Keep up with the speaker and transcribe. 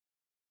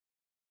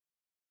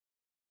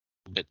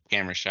bit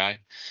camera shy.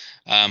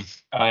 I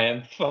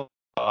am fine.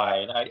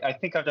 I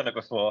think I've done it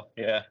before.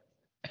 Yeah.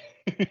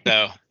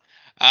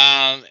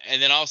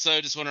 And then also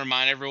just want to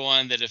remind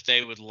everyone that if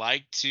they would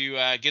like to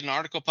get an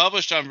article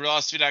published on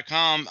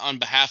Brülosophy.com on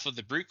behalf of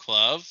the Brew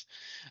Club,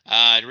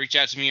 reach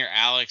out to me or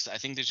Alex. I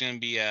think there's going to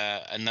be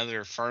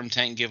another Firm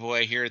Tank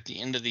giveaway here at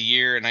the end of the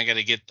year, and I got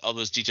to get all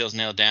those details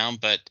nailed down,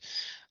 but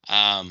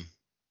I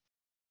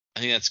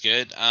think that's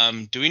good.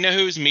 Do we know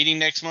who's meeting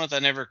next month? I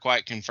never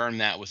quite confirmed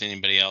that with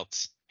anybody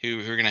else. Who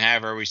we're going to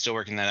have, or are we still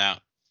working that out?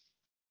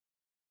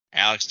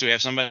 Alex, do we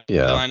have somebody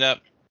lined up?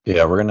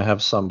 Yeah, we're going to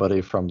have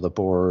somebody from the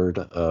board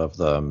of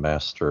the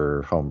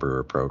Master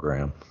Homebrewer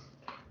program.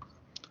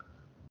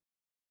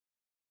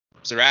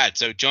 So rad.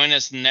 So join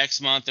us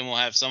next month, and we'll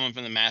have someone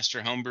from the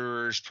Master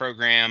Homebrewers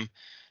program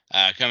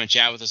come and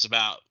chat with us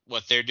about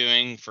what they're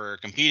doing for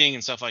competing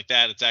and stuff like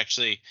that. It's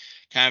actually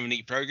kind of a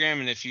neat program,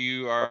 and if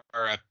you are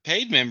a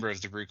paid member of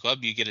the Brew Club,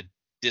 you get a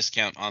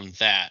discount on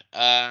that.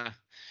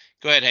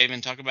 Go ahead, Haven.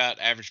 Talk about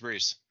average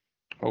brews.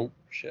 Oh,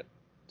 shit.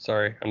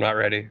 Sorry, I'm not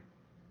ready.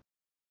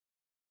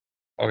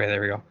 Okay,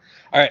 there we go.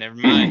 All right. Never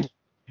mind.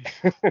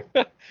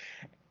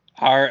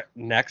 Our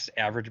next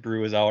average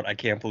brew is out. I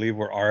can't believe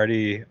we're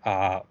already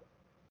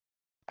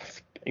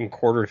in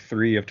quarter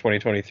 3 of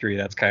 2023.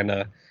 That's kind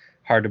of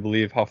hard to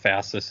believe how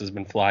fast this has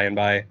been flying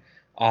by.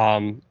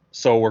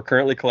 So we're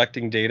currently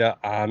collecting data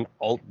on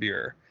alt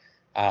beer.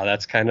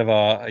 That's kind of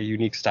a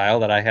unique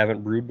style that I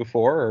haven't brewed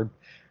before,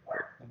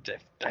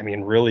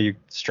 really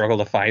struggle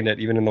to find it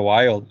even in the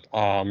wild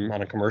on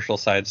a commercial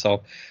side.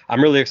 So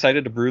I'm really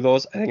excited to brew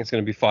those. I think it's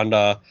going to be fun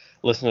to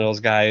listen to those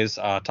guys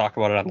talk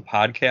about it on the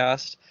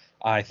podcast.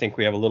 I think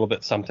we have a little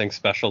bit something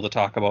special to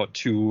talk about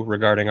too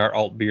regarding our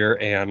alt beer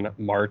and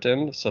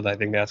Martin. So I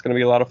think that's going to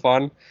be a lot of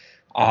fun.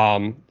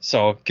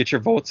 So get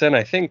your votes in.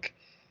 I think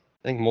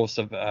most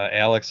of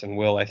Alex and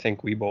Will, I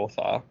think we both,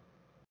 all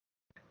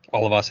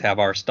of us have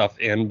our stuff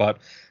in, but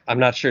I'm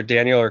not sure,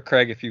 Daniel or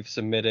Craig, if you've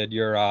submitted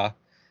your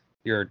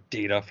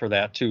data for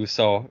that too.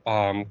 So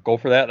go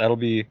for that. That'll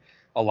be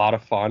a lot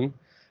of fun.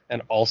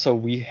 And also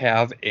we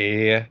have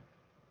a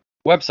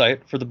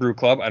website for the Brew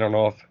Club. I don't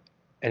know if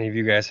any of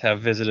you guys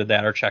have visited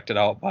that or checked it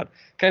out, but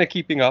kind of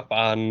keeping up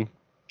on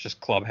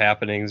just club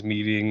happenings,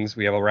 meetings.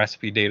 We have a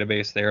recipe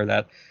database there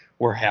that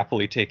we're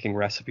happily taking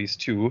recipes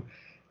to.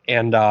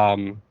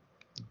 And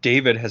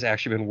David has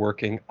actually been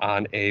working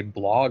on a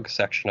blog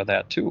section of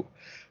that too.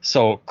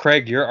 So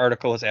Craig, your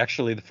article is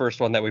actually the first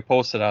one that we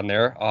posted on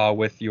there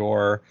with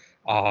your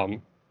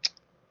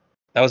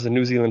that was the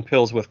New Zealand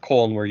Pills with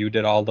Colne, where you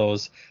did all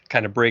those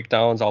kind of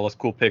breakdowns, all those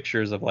cool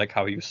pictures of like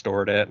how you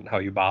stored it and how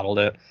you bottled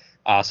it.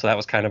 So that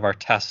was kind of our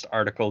test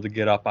article to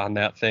get up on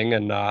that thing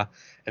and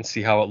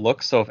see how it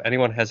looks. So if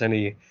anyone has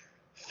any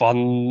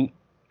fun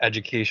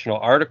educational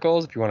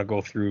articles, if you want to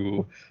go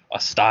through a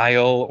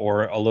style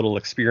or a little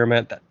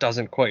experiment that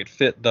doesn't quite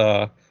fit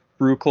the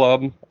Brew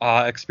Club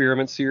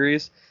experiment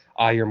series,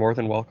 you're more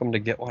than welcome to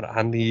get one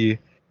on the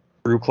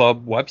Brew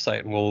Club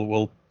website, and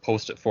we'll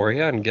post it for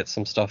you and get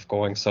some stuff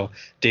going. So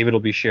David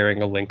will be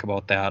sharing a link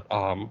about that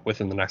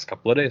within the next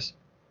couple of days.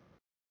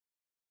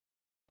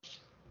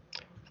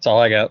 That's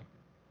all I got.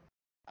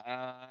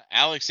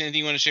 Alex, anything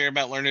you want to share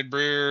about Learned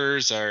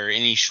Brewers or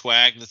any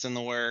swag that's in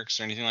the works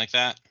or anything like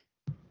that?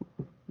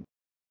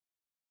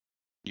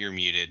 You're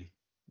muted.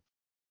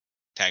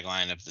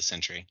 Tagline of the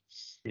century.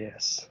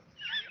 Yes.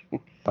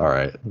 All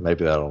right,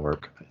 maybe that'll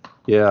work.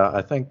 Yeah,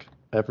 I think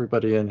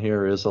everybody in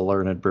here is a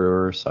Learned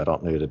Brewer, so I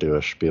don't need to do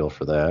a spiel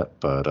for that.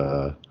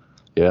 But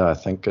yeah, I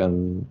think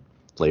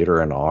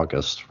later in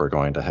August we're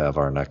going to have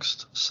our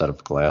next set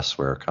of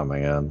glassware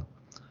coming in.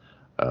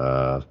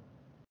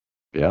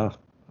 Yeah,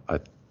 I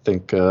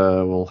think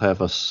we'll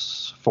have a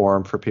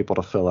form for people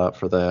to fill out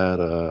for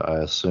that.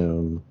 I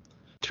assume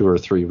 2 or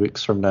 3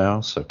 weeks from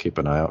now, so keep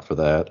an eye out for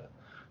that.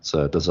 It's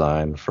a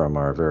design from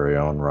our very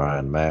own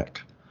Ryan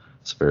Mack.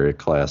 It's very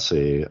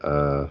classy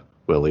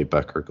Willie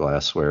Becker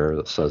glassware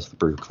that says the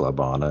Brew Club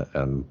on it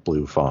and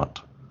blue font.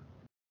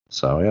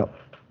 So, yeah,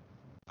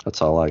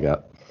 that's all I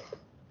got.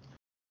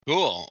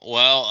 Cool.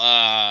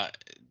 Well,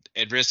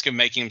 at risk of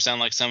making him sound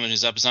like someone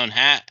who's up his own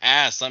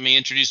ass, let me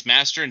introduce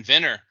Master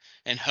Inventor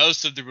and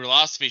host of the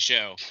Brülosophy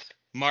Show,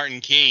 Martin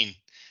Keene,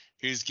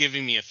 who's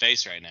giving me a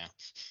face right now.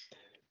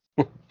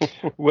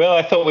 Well,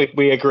 I thought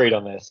we agreed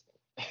on this.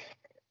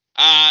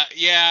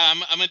 Yeah, I'm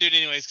gonna do it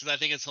anyways because I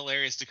think it's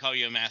hilarious to call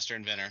you a Master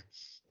Inventor.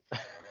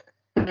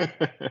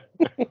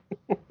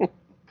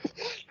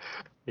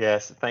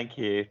 Yes, thank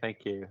you.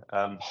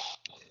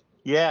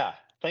 Yeah,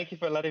 thank you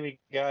for letting me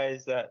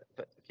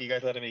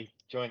letting me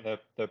join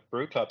the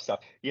Brew Club stuff.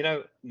 You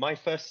know, my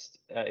first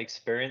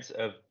experience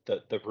of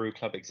the Brew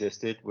Club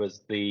existed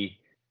was the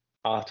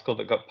article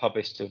that got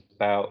published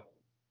about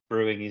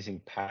brewing using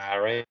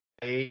Powerade.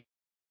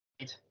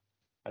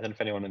 I don't know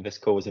if anyone in this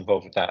call was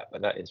involved with that,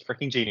 but that is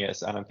freaking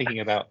genius, and I'm thinking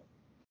about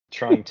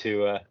trying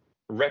to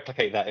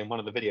replicate that in one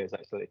of the videos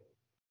actually.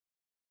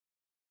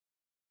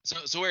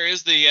 So where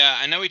is the?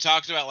 I know we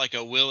talked about like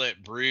a Will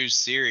It Brew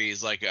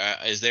series. Like,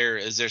 is there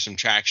some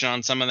traction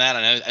on some of that?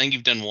 I think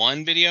you've done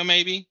one video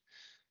maybe.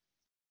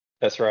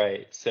 That's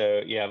right.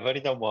 So yeah, I've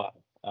only done one.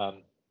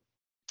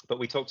 But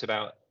we talked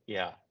about,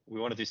 we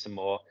want to do some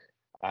more,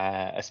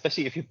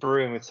 especially if you're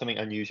brewing with something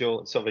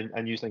unusual, sort of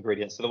unusual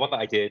ingredients. So the one that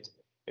I did,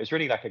 it was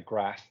really like a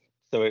graph.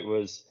 So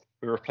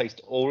we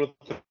replaced all of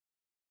the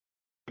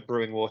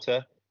brewing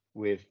water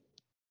with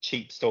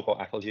cheap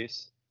store-bought apple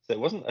juice. So it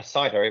wasn't a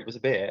cider, it was a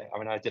beer. I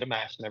mean, I did a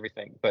mash and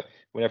everything, but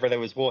whenever there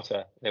was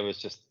water, there was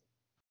just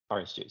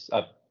orange juice.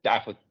 Was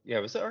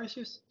it orange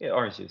juice? Yeah,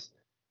 orange juice.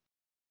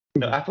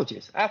 No, apple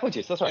juice. Apple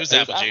juice. That's right. It was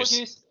apple apple juice.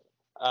 juice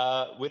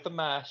with the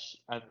mash,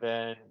 and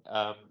then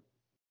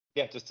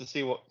just to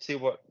see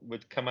what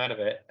would come out of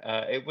it.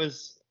 That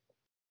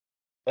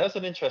was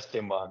an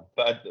interesting one,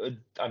 but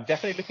I'm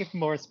definitely looking for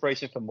more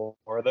inspiration for more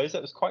of those.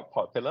 That was quite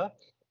popular.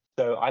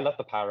 So I love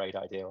the Powerade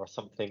idea or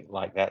something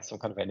like that, some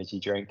kind of energy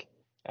drink,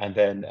 and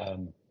then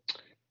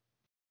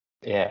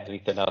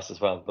anything else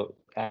as well. But,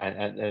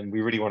 and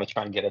we really want to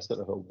try and get a sort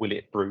of a will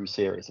it brew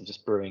series of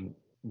just brewing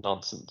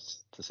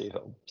nonsense to see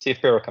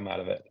if beer will come out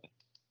of it.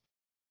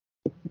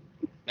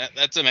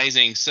 That's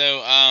amazing.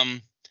 So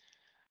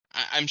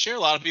I'm sure a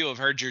lot of people have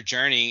heard your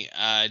journey,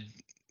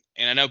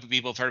 and I know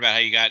people have heard about how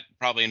you got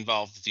probably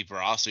involved with the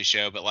Brülosophy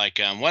show, but like,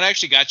 what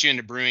actually got you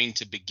into brewing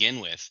to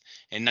begin with,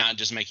 and not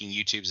just making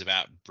YouTubes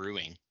about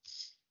brewing?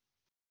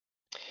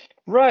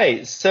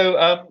 Right.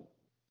 So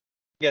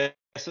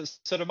so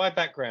sort of my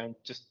background,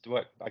 just to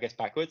work, I guess,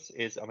 backwards,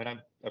 is I'm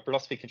a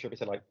Brülosophy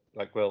contributor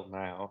like Will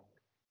now.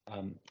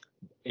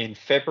 In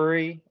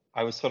February,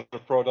 I was sort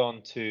of brought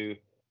on to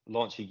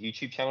launch a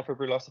YouTube channel for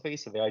Brülosophy.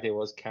 So the idea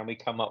was, can we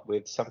come up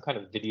with some kind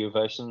of video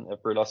version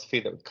of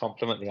Brülosophy that would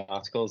complement the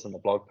articles and the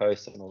blog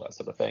posts and all that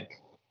sort of thing.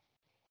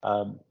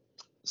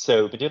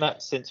 So we've been doing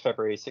that since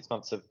February, 6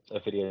 months of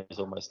videos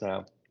almost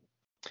now.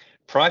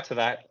 Prior to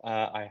that,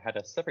 I had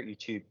a separate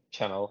YouTube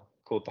channel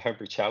called the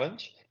Homebrew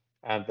Challenge,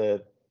 and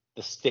the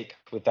stick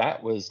with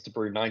that was to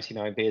brew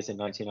 99 beers in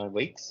 99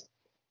 weeks.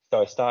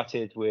 So I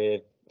started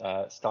with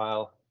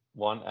style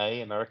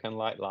 1A American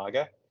Light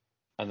Lager,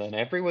 and then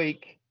every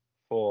week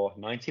for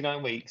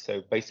 99 weeks,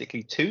 so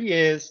basically 2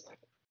 years,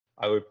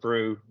 I would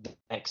brew the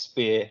next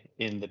beer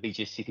in the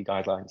BJCP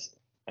guidelines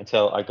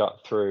until I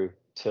got through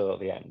till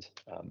the end,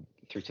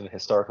 through to the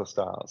historical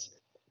styles.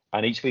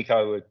 And each week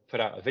I would put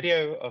out a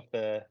video of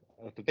the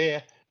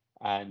beer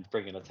and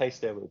bring in a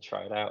taster. We'd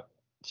try it out,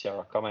 share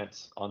our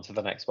comments, on to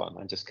the next one,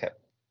 and just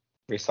kept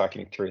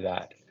recycling through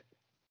that.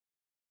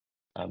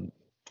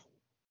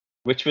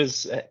 Which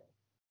was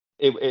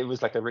it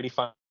was like a really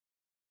fun.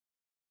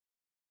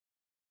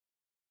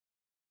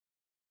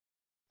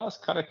 That's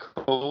kind of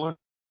cool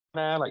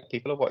now. Like,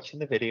 people are watching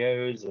the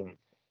videos, and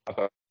I've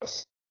got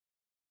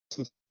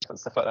some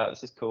stuff like that.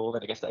 This is cool.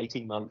 Then it gets to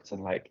 18 months,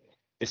 and like,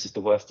 this is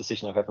the worst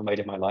decision I've ever made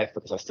in my life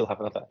because I still have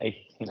another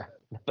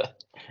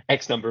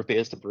X number of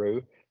beers to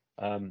brew.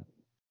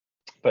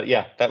 But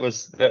yeah, that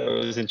was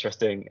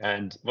interesting.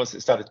 And once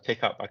it started to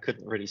pick up, I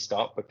couldn't really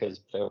stop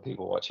because there were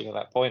people watching at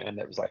that point, and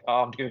it was like,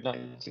 oh, I'm doing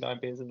 99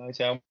 beers in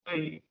 99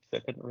 weeks. So I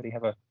couldn't really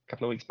have a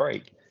couple of weeks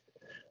break.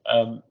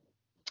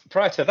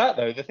 Prior to that,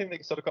 though, the thing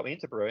that sort of got me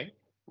into brewing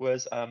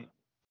was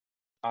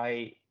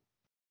I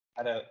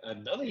had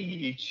another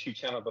YouTube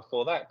channel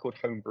before that called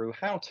Homebrew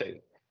How To.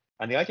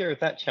 And the idea of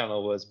that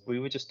channel was we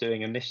were just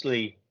doing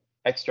initially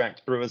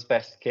extract brewers'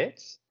 best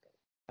kits.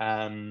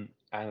 And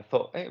I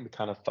thought, hey, it'd be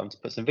kind of fun to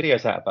put some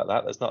videos out about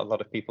that. There's not a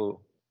lot of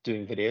people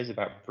doing videos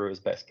about brewers'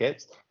 best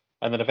kits.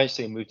 And then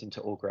eventually I moved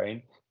into all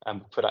grain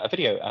and put out a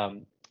video.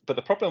 But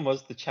the problem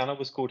was the channel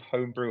was called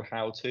Homebrew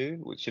How To,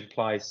 which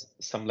implies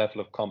some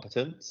level of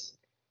competence.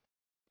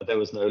 But there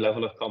was no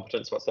level of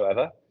competence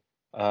whatsoever.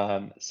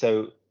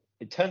 So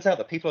it turns out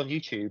that people on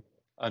YouTube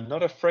are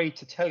not afraid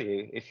to tell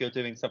you if you're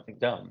doing something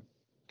dumb.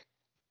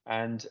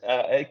 And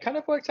it kind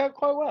of worked out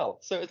quite well.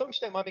 So as long as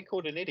you don't mind being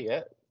called an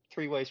idiot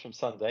 3 ways from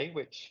Sunday,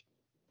 which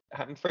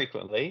happen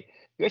frequently,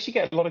 you actually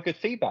get a lot of good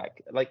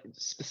feedback, like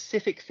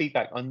specific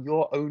feedback on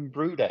your own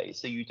brew day.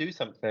 So you do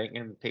something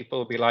and people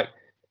will be like,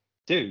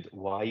 dude,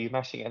 why are you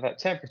mashing at that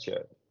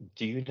temperature?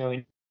 Do you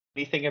know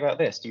anything about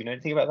this? Do you know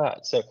anything about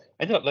that? So I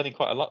ended up learning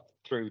quite a lot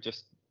through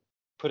just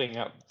putting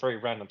out very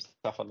random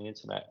stuff on the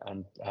internet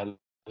and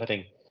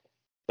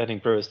letting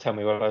brewers tell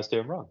me what I was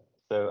doing wrong.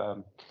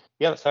 So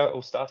that's how it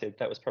all started.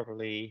 That was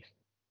probably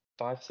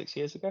 5-6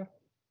 years ago.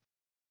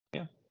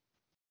 Yeah.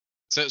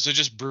 So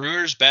just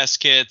brewers' best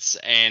kits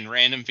and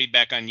random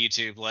feedback on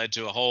YouTube led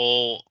to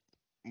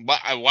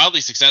a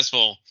wildly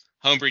successful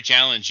Homebrew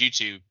Challenge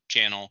YouTube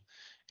channel,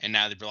 and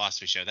now the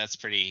Brülosophy show. That's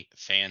pretty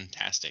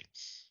fantastic.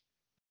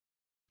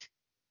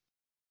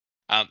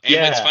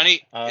 It's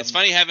funny. It's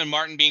funny having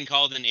Martin being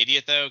called an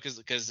idiot, though,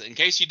 because in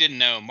case you didn't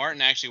know,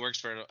 Martin actually works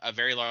for a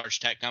very large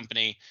tech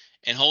company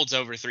and holds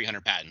over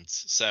 300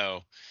 patents.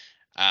 So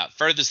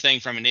furthest thing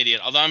from an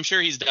idiot, although I'm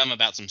sure he's dumb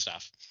about some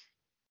stuff.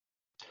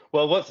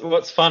 Well,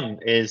 what's fun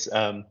is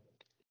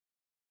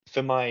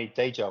for my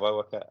day job, I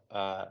work at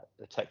a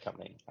tech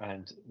company,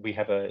 and we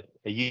have a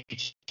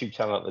YouTube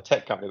channel at the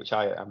tech company, which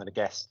I am a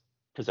guest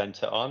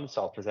presenter on.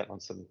 So I'll present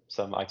on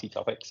some IT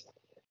topics,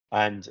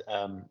 and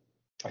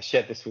I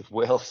shared this with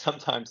Will.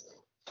 Sometimes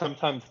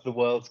the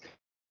world's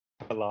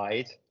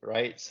collide,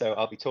 right? So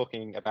I'll be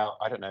talking about,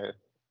 I don't know,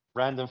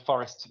 random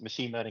forest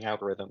machine learning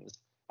algorithms.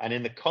 And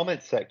in the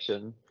comments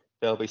section,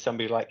 there'll be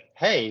somebody like,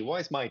 hey, why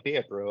is my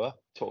beer brewer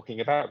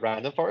talking about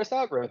random forest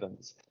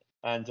algorithms?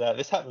 And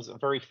this happens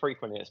very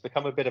frequently. It's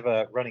become a bit of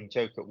a running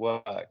joke at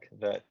work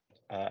that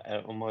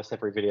almost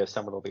every video,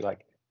 someone will be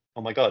like,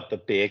 oh my God, the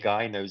beer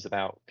guy knows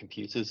about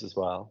computers as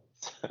well.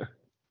 So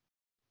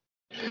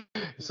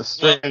it's a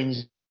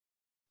strange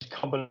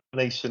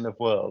combination of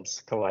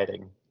worlds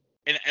colliding.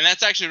 And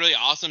that's actually really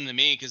awesome to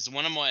me, because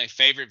one of my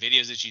favorite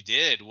videos that you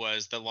did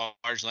was the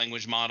large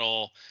language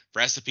model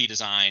recipe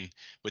design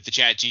with the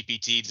Chat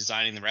GPT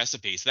designing the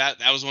recipe. So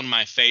that was one of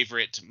my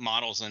favorite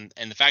models, and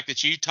the fact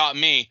that you taught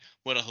me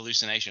what a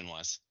hallucination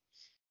was.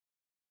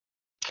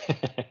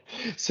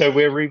 So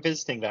we're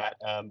revisiting that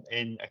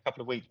in a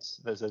couple of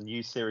weeks. There's a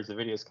new series of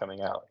videos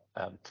coming out.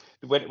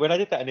 When I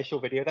did that initial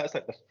video, that was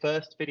like the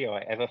first video I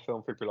ever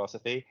filmed for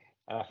Brülosophy.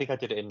 I think I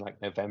did it in like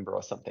November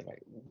or something,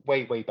 like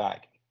way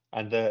back.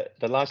 And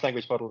the large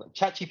language model,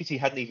 ChatGPT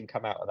hadn't even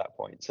come out at that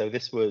point. So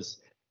this was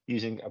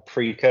using a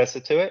precursor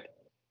to it.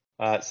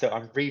 So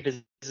I'm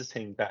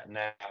revisiting that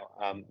now.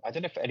 I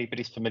don't know if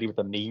anybody's familiar with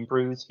the Meme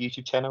Brews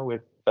YouTube channel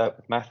with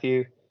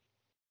Matthew.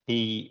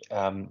 He'll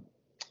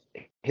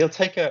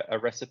take a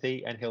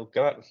recipe and he'll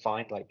go out and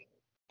find like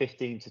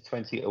 15 to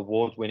 20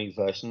 award-winning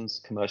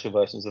versions, commercial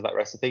versions of that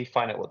recipe,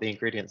 find out what the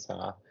ingredients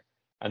are,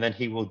 and then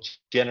he will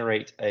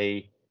generate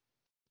a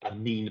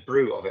mean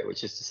brew of it,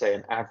 which is to say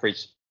an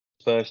average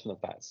version of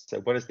that. So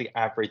what is the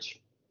average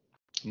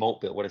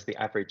malt bill? What is the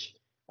average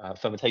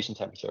fermentation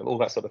temperature? All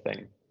that sort of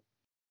thing.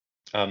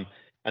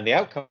 And the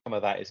outcome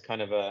of that is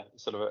kind of a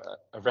sort of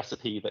a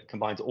recipe that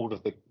combines all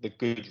of the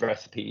good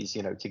recipes,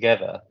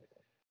 together.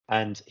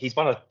 And he's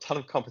won a ton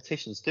of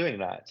competitions doing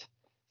that.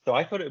 So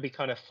I thought it would be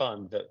kind of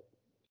fun that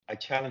I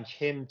challenge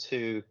him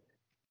to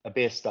a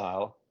beer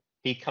style.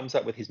 He comes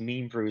up with his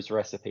Mean Brews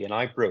recipe and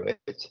I brew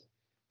it.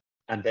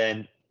 And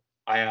then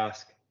I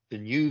ask the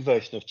new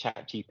version of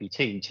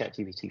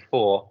ChatGPT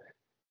 4,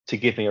 to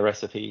give me a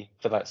recipe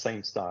for that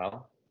same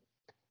style.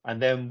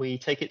 And then we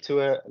take it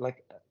to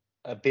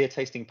a beer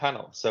tasting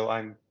panel. So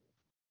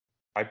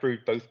I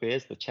brewed both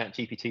beers, the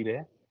ChatGPT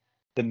beer,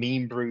 the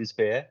Mean Brews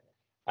beer,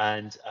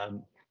 and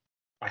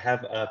I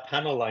have a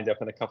panel lined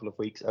up in a couple of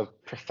weeks of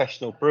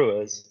professional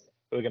brewers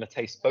who are going to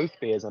taste both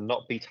beers and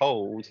not be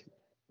told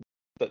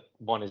that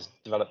one is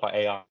developed by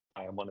AI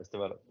and one is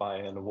developed by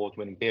an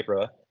award-winning beer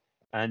brewer,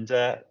 and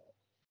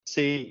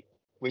see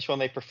which one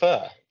they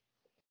prefer.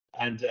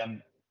 And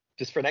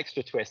just for an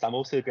extra twist, I'm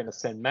also going to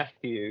send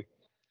Matthew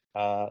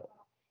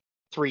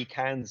 3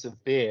 cans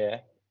of beer,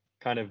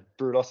 kind of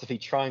Brülosophy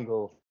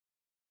triangle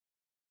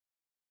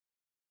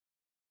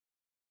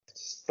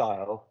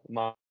style.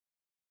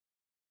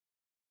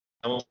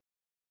 And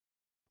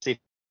see if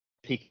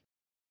he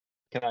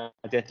can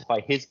identify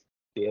his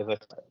beer.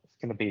 That's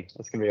gonna be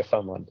a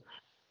fun one.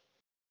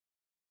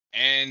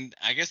 And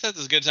I guess that's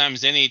as good time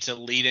as any to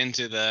lead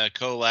into the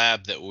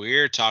collab that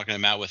we're talking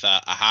about with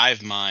a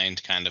hive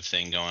mind kind of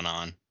thing going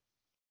on.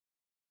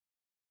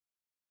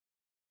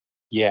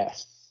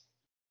 Yes.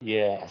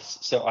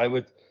 So I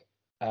would,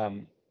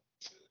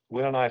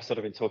 Will and I have sort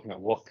of been talking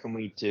about what can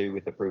we do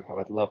with the brew club.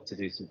 I'd love to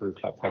do some brew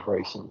club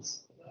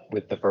collaborations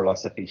with the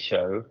Brülosophy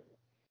show.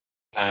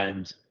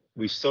 And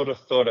we sort of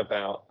thought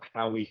about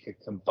how we could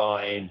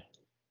combine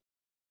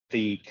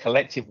the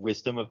collective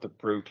wisdom of the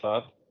brew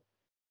club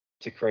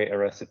to create a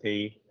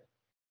recipe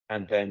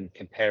and then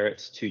compare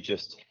it to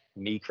just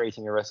me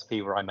creating a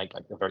recipe where I make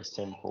like a very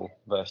simple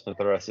version of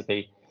the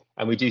recipe.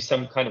 And we do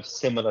some kind of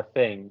similar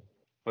thing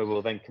where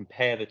we'll then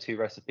compare the two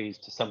recipes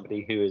to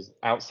somebody who is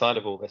outside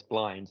of all this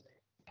blind,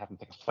 have them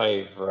pick a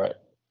favorite.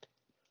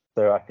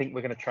 So I think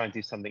we're going to try and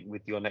do something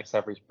with your next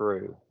average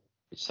brew,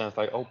 which sounds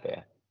like old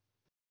beer.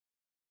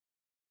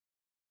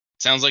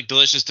 Sounds like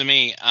delicious to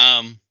me.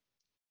 I'm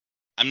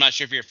not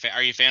sure if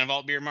are you a fan of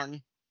alt beer,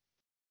 Martin?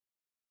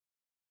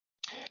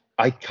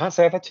 I can't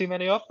say I've had too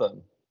many of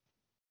them.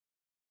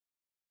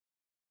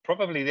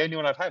 Probably the only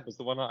one I've had was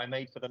the one that I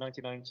made for the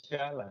 99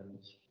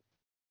 challenge.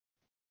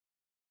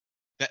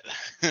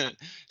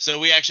 So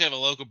we actually have a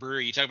local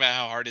brewery. You talk about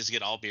how hard it is to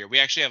get alt beer. We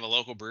actually have a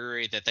local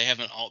brewery that they have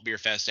an alt beer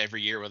fest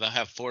every year where they'll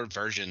have 4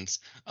 versions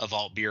of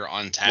alt beer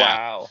on tap.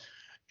 Wow.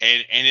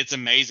 And it's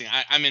amazing.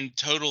 I'm in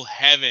total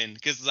heaven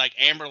because it's like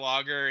amber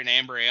lager and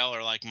amber ale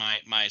are like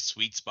my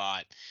sweet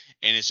spot,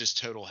 and it's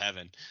just total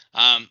heaven.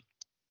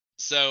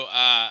 So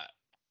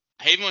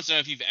Haven wants to know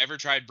if you've ever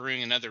tried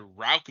brewing another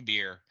Rauk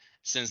beer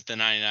since the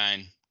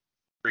 99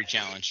 brew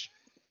challenge.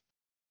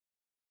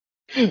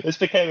 This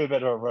became a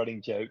bit of a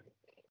running joke.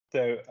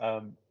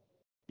 So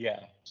yeah,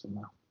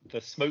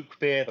 the smoke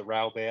beer, the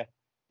Rau beer.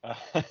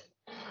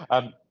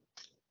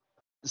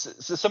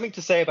 So something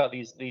to say about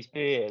these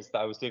beers that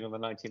I was doing on the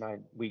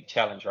 99-week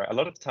challenge, right? A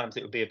lot of times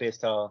it would be a beer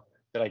style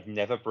that I'd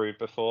never brewed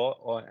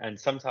before, and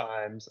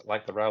sometimes,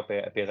 like the Rau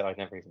beer, a beer that I'd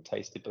never even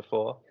tasted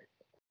before.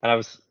 And I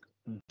was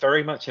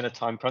very much in a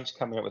time crunch,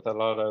 coming up with a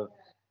lot of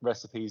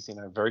recipes,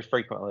 very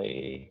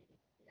frequently.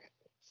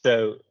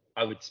 So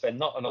I would spend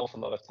not an awful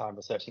lot of time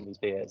researching these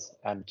beers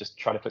and just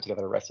try to put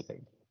together a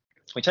recipe,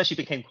 which actually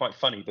became quite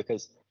funny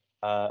because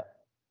I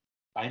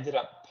ended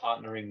up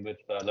partnering with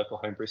a local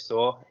homebrew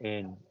store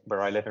in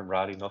where I live in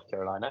Raleigh, North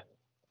Carolina,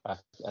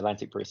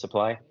 Atlantic Brew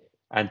Supply,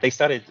 and they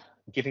started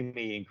giving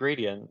me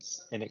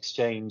ingredients in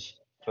exchange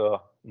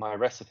for my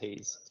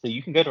recipes. So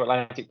you can go to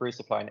Atlantic Brew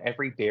Supply, and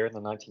every beer in the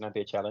 99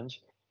 Beer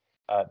Challenge,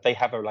 they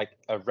have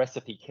a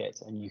recipe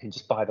kit, and you can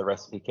just buy the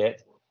recipe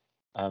kit.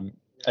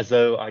 As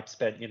though I'd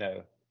spent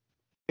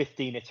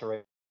 15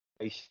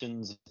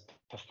 iterations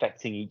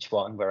perfecting each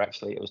one, where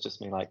actually it was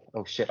just me like,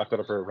 oh shit, I've got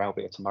to brew a rail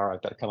beer tomorrow,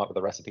 I've got to come up with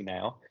a recipe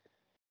now.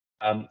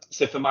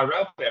 So for my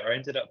rail beer, I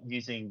ended up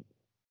using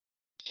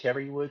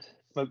cherrywood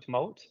smoked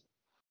malt,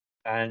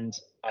 and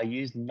I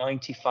used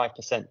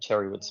 95%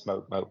 cherrywood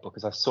smoked malt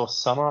because I saw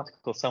some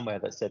article somewhere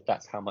that said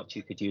that's how much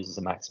you could use as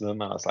a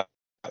maximum, and I was like,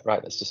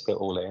 right, let's just go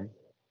all in.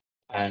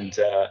 And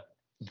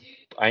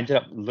I ended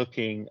up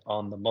looking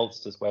on the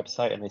maltster's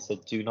website, and they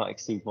said do not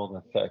exceed more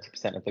than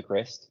 30% of the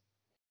grist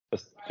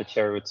for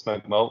cherrywood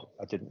smoked malt.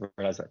 I didn't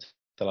realize that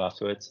till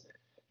afterwards.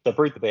 So I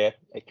brewed the beer.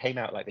 It came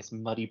out like this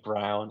muddy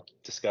brown,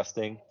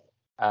 disgusting,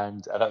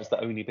 and that was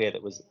the only beer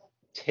that was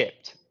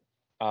tipped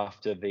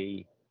after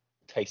the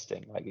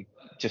tasting. Like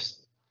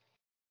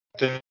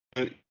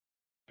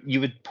you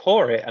would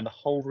pour it, and the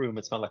whole room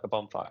would smell like a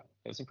bonfire.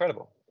 It was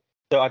incredible.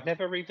 So I've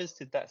never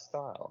revisited that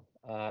style.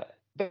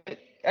 But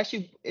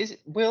actually,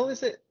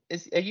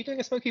 are you doing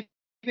a smoky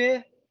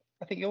beer?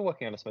 I think you're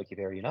working on a smoky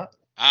beer, are you not?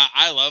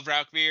 I love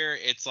Rauk beer.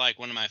 It's like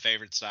one of my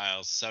favorite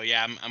styles. So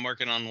yeah, I'm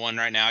working on one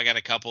right now. I got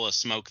a couple of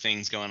smoke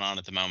things going on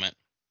at the moment.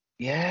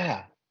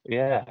 Yeah.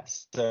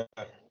 So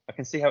I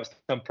can see how it's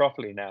done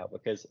properly now,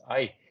 because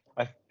I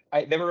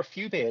there were a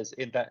few beers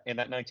in that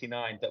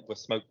 99 that were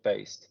smoke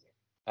based.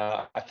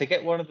 I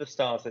forget one of the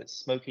styles that's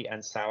smoky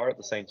and sour at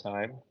the same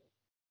time.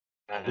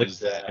 And,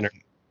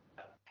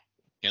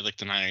 yeah,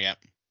 Lichtenheiner, yeah.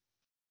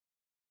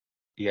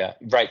 Yeah,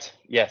 right.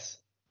 Yes.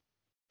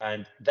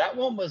 And that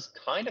one was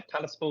kind of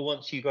palatable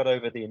once you got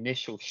over the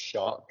initial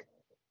shock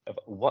of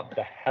what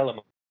the hell am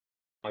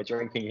I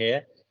drinking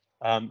here?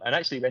 And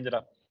actually we ended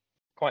up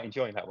quite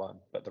enjoying that one,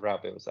 but the Rail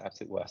beer was the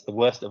absolute worst. The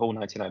worst of all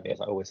 99 beers,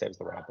 I always say, was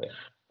the Rail beer.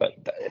 But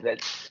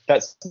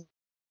that's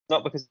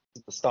not because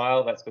of the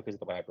style, that's because of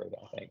the way I brewed it,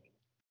 I think.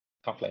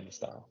 Can't blame the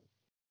style.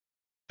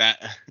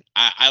 That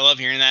I love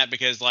hearing that,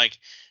 because like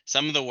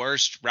some of the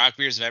worst Rauk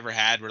beers I've ever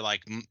had were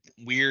like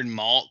weird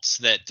malts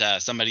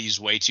that somebody used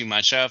way too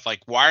much of.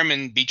 Like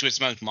Wireman Beechwood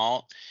smoked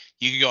malt,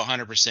 you could go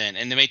 100%,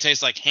 and they may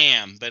taste like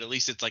ham, but at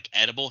least it's like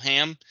edible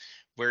ham.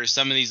 Whereas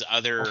some of these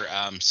other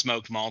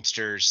smoked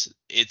maltsters,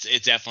 it's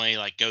definitely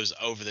like goes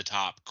over the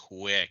top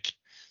quick,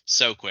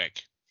 so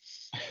quick.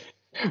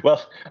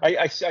 Well,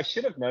 I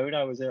should have known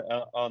I was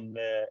on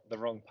the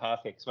wrong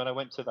path, because when I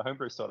went to the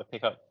homebrew store to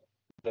pick up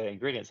the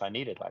ingredients I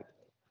needed, like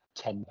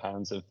 10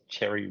 pounds of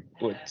cherry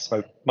wood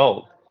smoked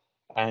malt,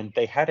 and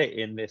they had it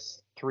in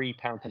this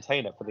 3-pound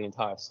container for the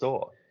entire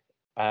store.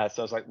 So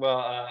I was like,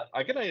 well,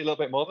 I'm gonna need a little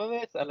bit more than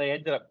this, and they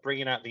ended up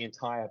bringing out the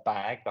entire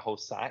bag, the whole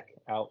sack,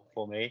 out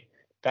for me.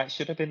 That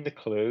should have been the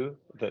clue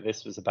that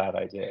this was a bad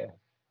idea.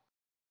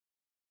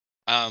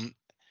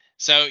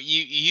 So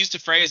you used a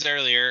phrase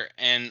earlier,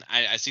 and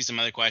I see some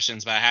other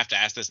questions, but I have to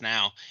ask this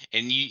now.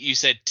 And you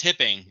said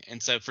tipping,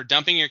 and so for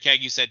dumping your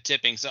keg, you said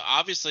tipping. So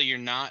obviously you're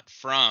not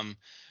from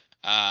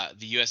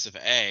the US of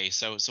A.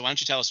 So why don't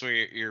you tell us where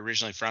you're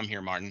originally from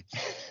here, Martin?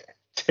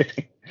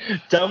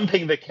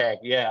 Dumping the keg.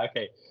 Yeah.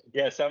 Okay.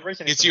 Yeah. So I'm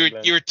originally from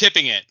England. You were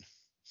tipping it.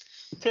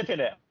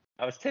 Tipping it.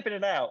 I was tipping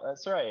it out.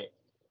 That's right.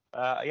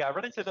 Yeah.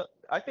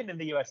 I've been in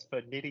the US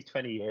for nearly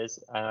 20 years,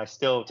 and I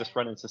still just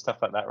run into stuff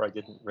like that where I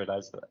didn't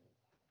realize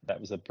that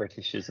was a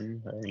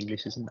Britishism,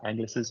 Englishism,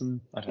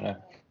 Anglicism. I don't know.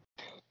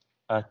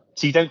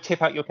 So you don't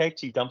tip out your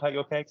kegs? You dump out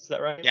your kegs? Is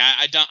that right? Yeah,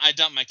 I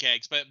dump my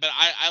kegs, but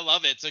I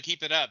love it. So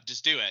keep it up.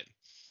 Just do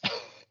it.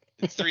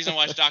 It's the reason I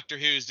watch Doctor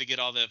Who's, to get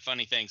all the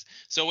funny things.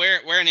 So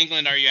where in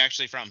England are you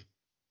actually from?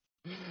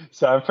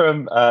 So I'm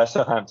from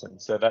Southampton.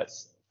 So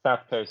that's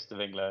south coast of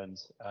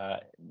England.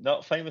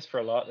 Not famous for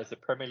a lot. There's a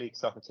Premier League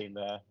soccer team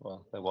there.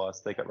 Well, there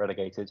was. They got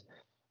relegated.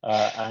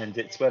 And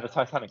it's where the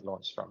Titanic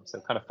launched from.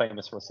 So kind of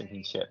famous for a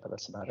sinking ship, but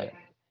that's about it.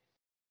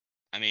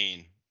 I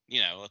mean,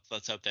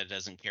 let's hope that it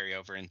doesn't carry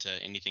over into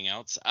anything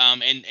else.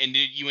 And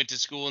you went to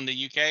school in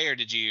the UK, or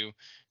did you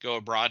go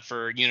abroad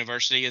for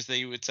university, as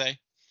they would say?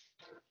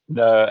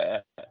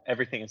 No,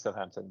 everything in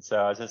Southampton. So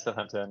I was in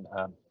Southampton.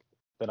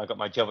 Then I got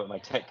my job at my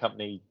tech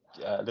company,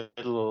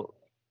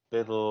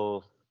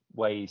 little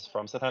ways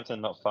from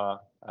Southampton, not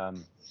far,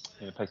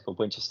 in a place called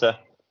Winchester.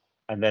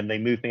 And then they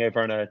moved me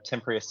over on a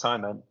temporary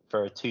assignment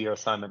for a 2-year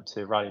assignment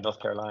to Raleigh,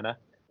 North Carolina.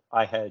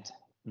 I had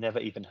never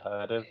even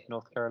heard of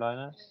North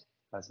Carolina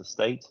as a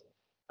state,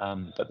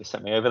 but they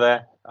sent me over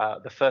there.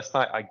 The first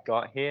night I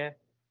got here,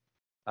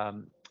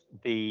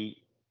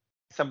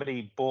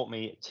 somebody bought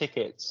me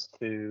tickets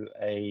to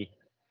a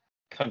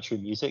country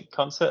music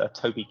concert, a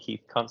Toby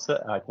Keith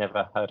concert. I'd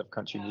never heard of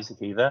country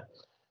music either.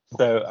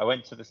 So I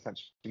went to this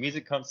country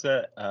music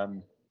concert,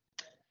 and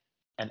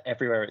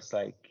everywhere it's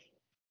like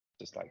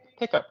just like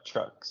pickup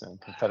trucks and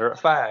Confederate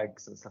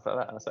flags and stuff like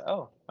that. And I was like,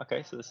 oh,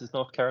 okay, so this is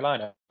North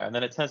Carolina. And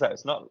then it turns out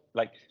it's not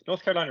like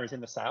North Carolina is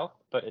in the South,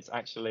 but it's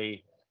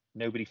actually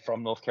nobody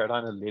from North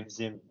Carolina lives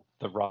in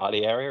the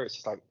Raleigh area. It's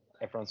just like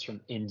everyone's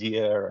from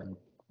India and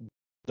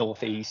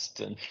Northeast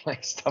and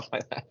like stuff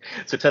like that.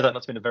 So it turns out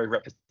that's been a very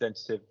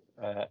representative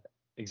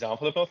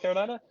example of North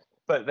Carolina.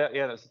 But that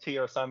was a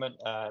 2-year assignment.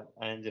 I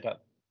ended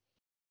up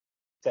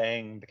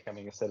staying,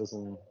 becoming a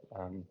citizen.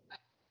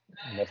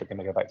 Never going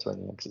to go back to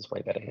England because it's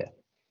way better here.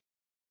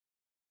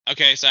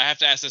 Okay, so I have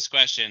to ask this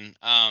question.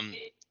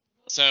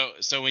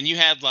 So when you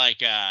had like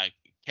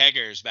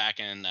keggers back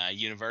in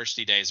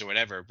university days or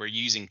whatever, were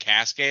you using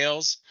cask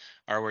ales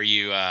or were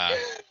you?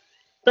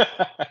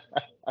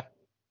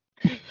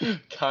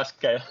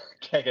 Cask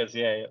keggers,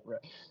 yeah,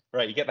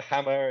 right. You get the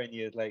hammer and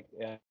you like.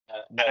 No.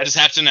 I just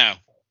have to know.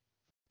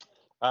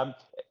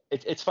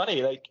 It's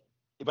funny, like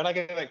when I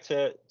go back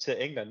to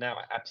England now,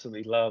 I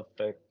absolutely love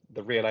the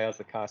real ales,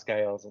 the cask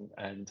ales,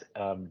 and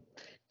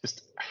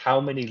just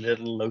how many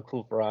little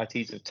local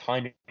varieties of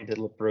tiny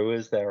little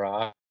brewers there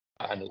are,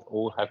 and they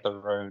all have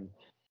their own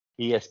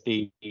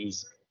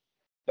ESBs,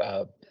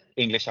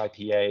 English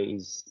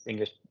IPAs,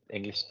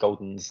 English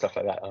Goldens, stuff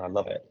like that, and I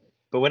love it.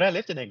 But when I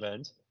lived in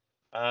England,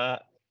 I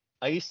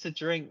used to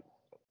drink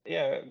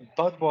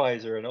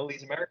Budweiser and all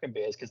these American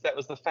beers because that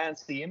was the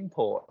fancy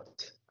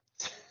import.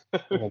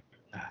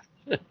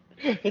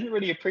 Didn't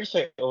really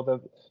appreciate all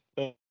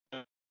the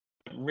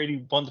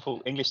really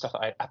wonderful English stuff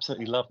that I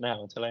absolutely love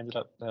now until I ended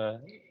up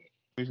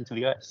moving to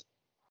the US.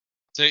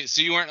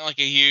 So you weren't like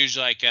a huge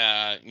like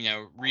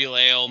real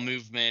ale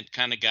movement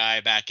kind of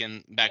guy back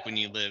when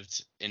you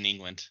lived in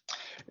England.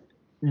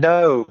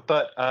 No,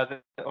 but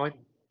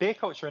beer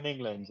culture in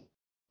England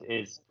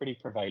is pretty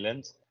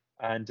prevalent,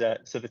 and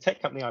so the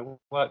tech company I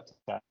worked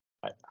at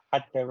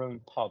had their own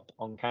pub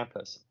on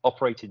campus,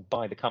 operated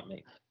by the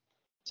company.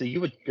 So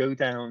you would go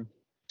down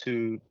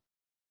to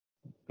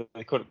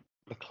they call it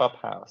the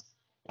clubhouse,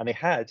 and they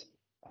had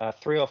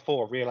 3 or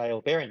 4 real ale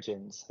beer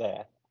engines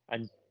there,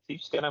 and you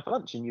just go down for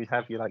lunch and you'd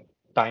have your like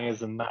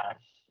bangers and mash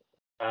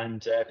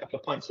and a couple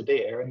of pints of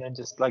beer, and then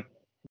just like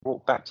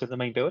walk back to the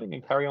main building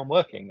and carry on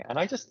working. And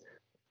I just,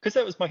 because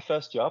that was my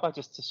first job, I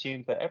just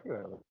assumed that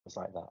everywhere was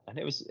like that, and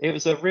it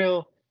was a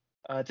real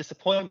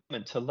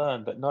disappointment to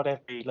learn that not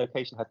every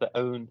location had their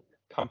own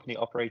company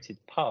operated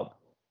pub.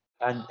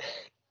 And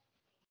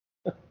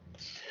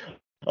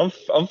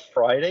on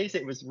Fridays,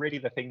 it was really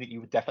the thing that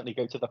you would definitely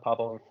go to the pub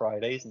on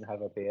Fridays and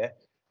have a beer.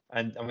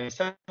 And I mean,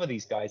 some of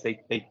these guys,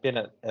 they'd been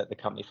at the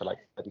company for like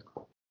 30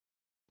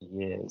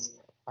 years,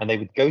 and they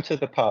would go to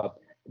the pub,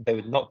 they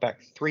would knock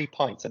back 3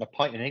 pints, and a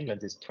pint in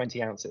England is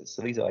 20 ounces.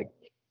 So these are like,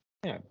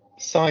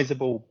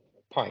 sizable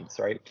pints,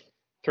 right?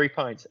 3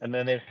 pints, and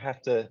then they'd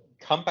have to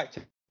come back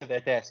to their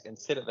desk and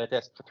sit at their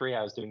desk for 3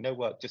 hours doing no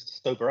work just to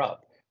sober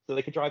up so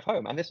they could drive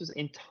home. And this was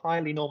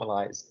entirely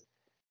normalized.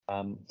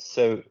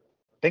 So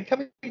then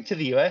coming to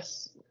the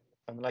US,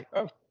 I'm like,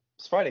 oh,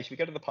 it's Friday, should we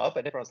go to the pub?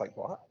 And everyone's like,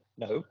 what?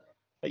 No.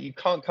 Like, you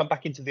can't come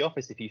back into the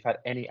office if you've had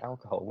any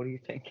alcohol. What are you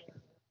thinking?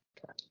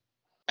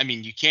 I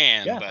mean, you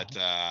can, but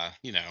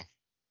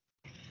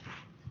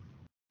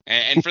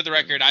And for the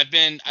record, I've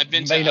been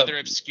to other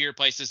obscure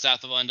places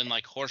south of London,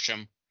 like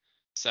Horsham.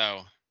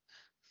 So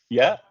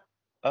yeah,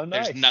 oh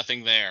nice. There's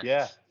nothing there.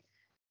 Yeah.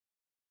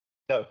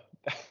 No.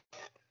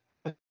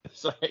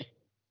 Sorry.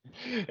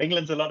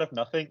 England's a lot of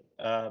nothing,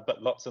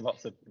 but lots and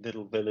lots of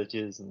little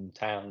villages and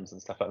towns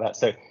and stuff like that.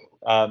 So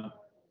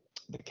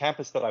the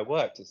campus that I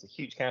worked is a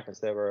huge campus.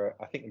 There were,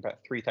 I think, about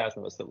 3,000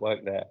 of us that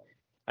worked there.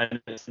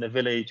 And it's in a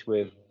village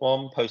with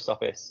 1 post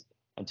office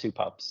and 2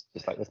 pubs.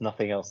 Just like there's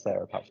nothing else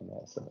there apart from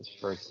that. So it's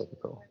very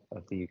typical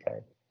of the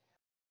UK.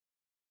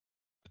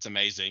 That's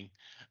amazing.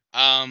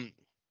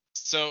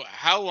 So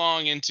how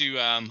long into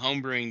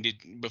homebrewing did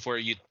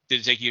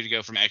it take you to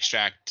go from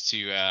extract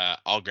to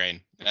all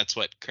grain? That's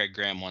what Craig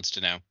Graham wants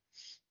to know.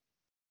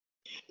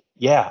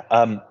 Yeah.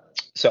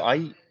 So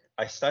I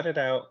started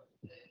out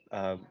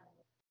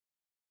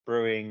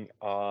brewing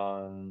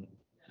on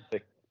the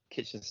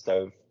kitchen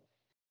stove,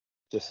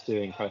 just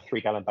doing kind of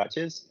 3-gallon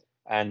batches,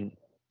 and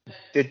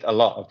did a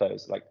lot of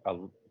those. Like I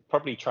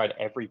probably tried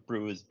every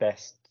brewer's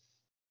best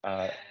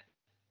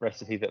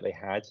recipe that they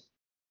had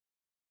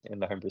in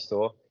the homebrew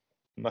store.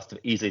 Must have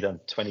easily done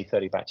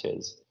 20-30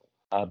 batches.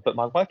 But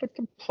my wife would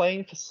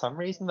complain for some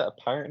reason that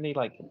apparently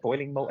like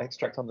boiling malt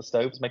extract on the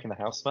stove was making the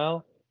house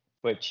smell,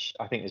 which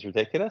I think is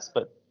ridiculous,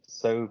 but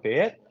so be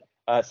it.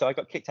 So I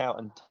got kicked out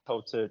and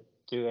told to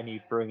do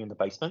any brewing in the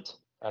basement.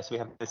 So we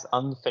have this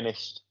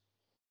unfinished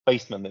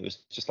basement that was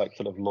just like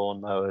full of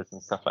lawnmowers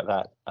and stuff like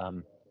that.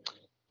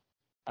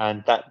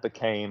 And that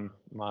became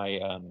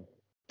my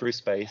brew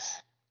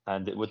space,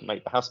 and it wouldn't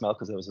make the house smell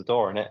because there was a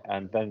door in it.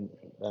 And then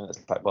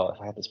it's like, well, if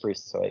I had this brew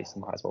space, I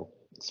might as well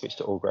switch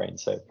to all grain.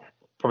 So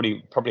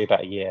probably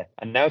about a year.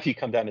 And now if you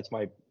come down into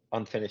my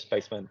unfinished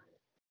basement,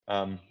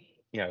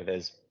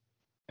 there's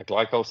a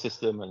glycol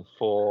system and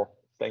 4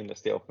 stainless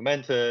steel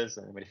fermenters.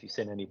 And if you've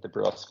seen any of the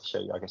Brülosophy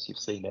show, I guess you've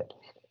seen it.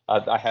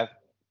 I have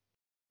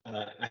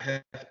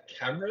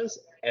cameras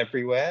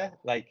everywhere.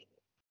 Like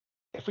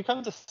if we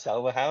come to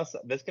sell the house,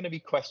 there's going to be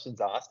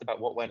questions asked about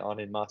what went on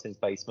in Martin's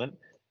basement,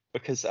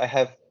 because I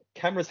have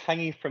cameras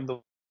hanging from the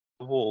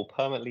wall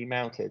permanently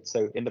mounted.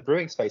 So in the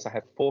brewing space, I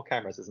have 4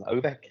 cameras. There's an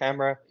overhead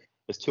camera,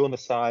 there's 2 on the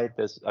side,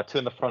 there's 2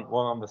 in the front,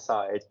 1 on the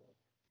side.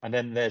 And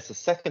then there's a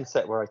second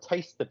set where I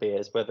taste the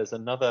beers, where there's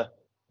another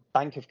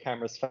bank of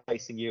cameras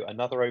facing you,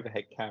 another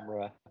overhead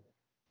camera,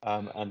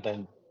 and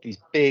then these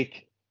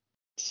big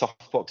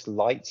softbox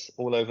lights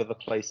all over the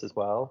place as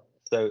well.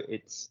 So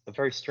it's a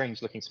very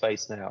strange looking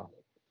space now.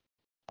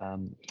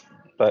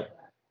 But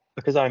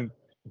because I'm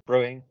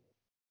brewing,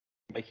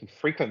 making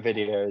frequent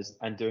videos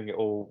and doing it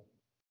all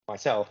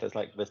myself,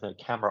 there's no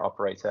camera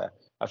operator.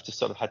 I've just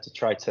sort of had to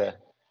try to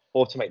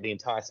automate the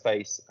entire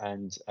space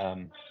and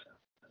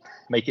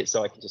make it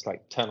so I can just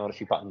like turn on a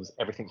few buttons,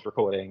 everything's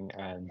recording,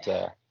 and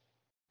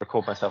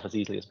record myself as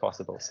easily as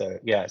possible. So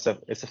yeah, so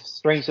it's a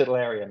strange little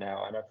area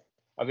now, and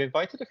I've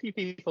invited a few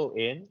people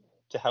in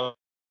to help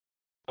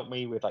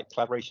me with like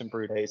collaboration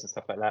brew days and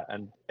stuff like that,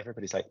 and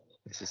everybody's like,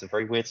 this is a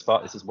very weird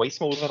spot, this is way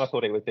smaller than I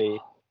thought it would be,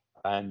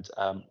 and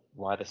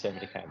why are there so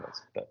many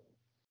cameras? But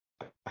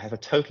I have a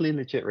totally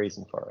legit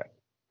reason for it.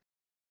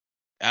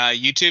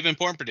 YouTube and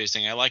porn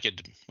producing, I like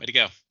it. Way to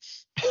go.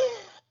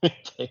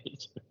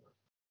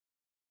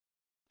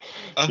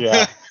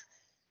 Yeah.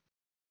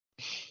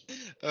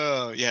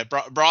 Oh yeah,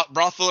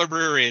 brothel or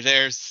brewery.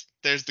 There's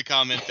the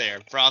comment there.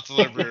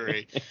 Brothel or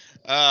brewery.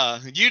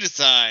 You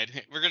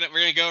decide. We're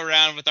gonna go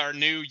around with our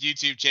new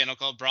YouTube channel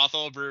called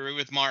Brothel or Brewery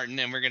with Martin,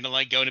 and we're gonna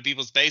like go into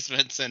people's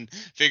basements and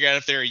figure out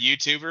if they're a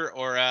YouTuber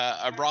or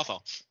a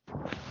brothel.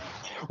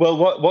 Well,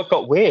 what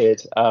got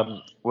weird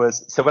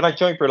was, so when I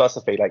joined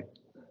Brülosophy, like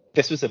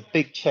this was a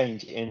big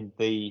change in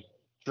the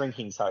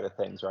drinking side of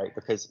things, right?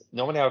 Because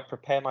normally I would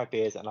prepare my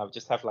beers and I would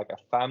just have like a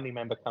family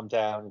member come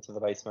down into the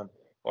basement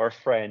or a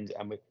friend,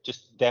 and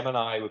them and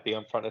I would be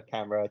on front of the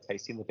camera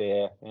tasting the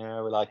beer. You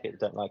know, we like it,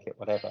 don't like it,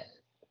 whatever.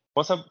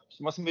 Once I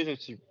moved over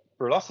to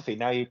Brülosophy,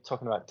 now you're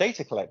talking about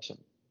data collection.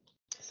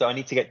 So I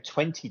need to get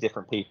 20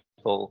 different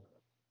people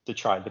to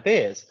try the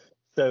beers.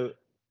 So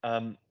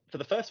for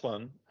the first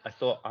one, I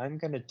thought I'm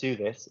going to do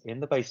this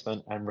in the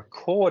basement and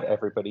record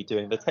everybody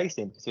doing the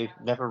tasting, because we've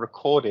never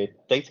recorded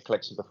data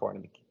collection before,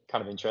 and it's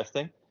kind of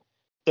interesting.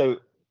 So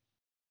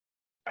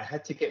I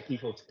had to get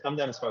people to come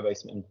down into my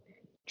basement and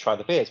try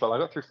the beers. Well, I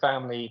got through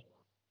family,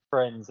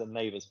 friends, and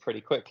neighbors pretty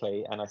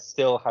quickly, and I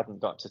still hadn't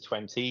got to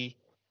 20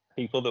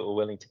 people that were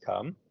willing to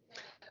come.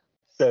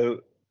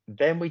 So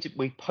then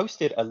we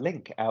posted a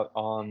link out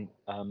on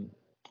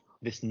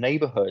this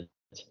neighborhood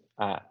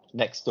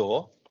next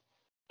door,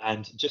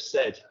 and just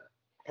said,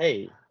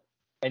 hey,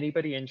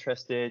 anybody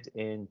interested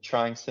in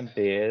trying some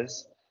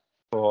beers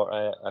for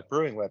a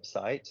brewing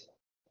website?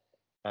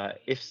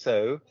 If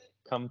so,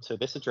 come to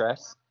this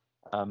address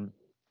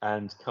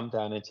and come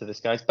down into this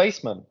guy's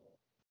basement.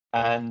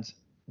 And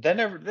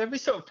then we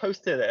sort of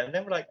posted it, and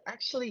then we're like,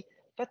 actually,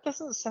 that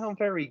doesn't sound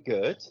very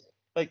good.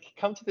 Like,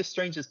 come to this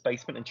stranger's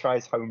basement and try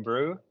his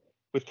homebrew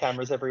with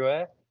cameras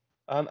everywhere.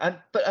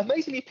 But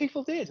amazingly,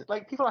 people did.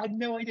 Like, people, I had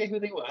no idea who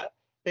they were.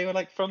 They were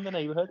like from the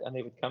neighborhood, and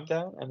they would come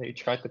down and they would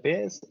try the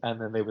beers, and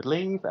then they would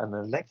leave, and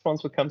the next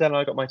ones would come down, and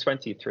I got my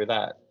 20 through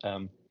that.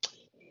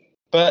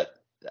 But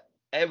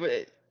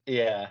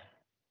yeah,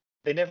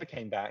 they never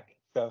came back,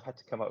 so I've had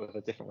to come up with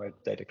a different way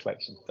of data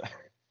collection. So,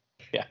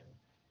 yeah.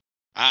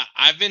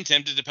 I've been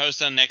tempted to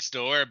post on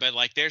Nextdoor, but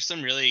like there's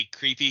some really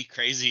creepy,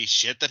 crazy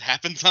shit that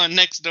happens on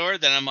Nextdoor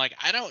that I'm like,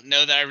 I don't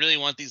know that I really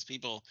want these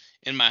people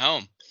in my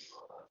home.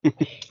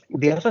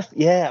 The other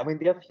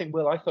thing,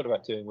 Will, I thought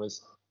about doing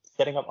was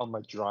setting up on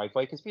my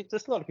driveway, because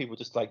there's a lot of people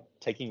just like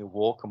taking a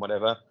walk and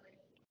whatever,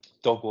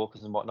 dog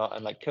walkers and whatnot,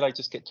 and like, could I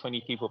just get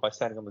 20 people by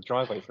standing on the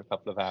driveway for a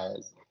couple of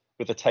hours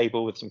with a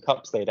table with some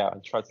cups laid out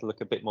and try to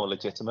look a bit more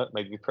legitimate?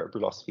 Maybe put a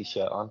Brülosophy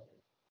shirt on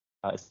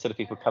instead of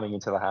people coming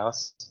into the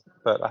house.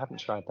 But I haven't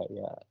tried that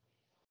yet.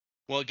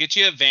 Well, get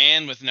you a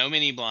van with no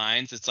mini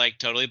blinds. It's like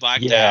totally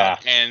blacked Yeah.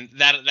 out, and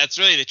that's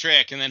really the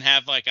trick. And then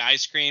have like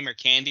ice cream or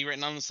candy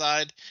written on the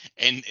side,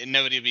 and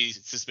nobody will be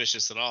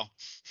suspicious at all.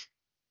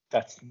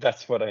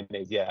 That's what I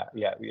need. Yeah.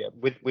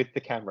 With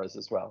the cameras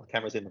as well.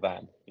 Cameras in the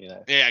van. You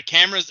know. Yeah,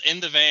 cameras in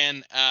the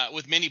van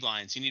with mini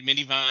blinds. You need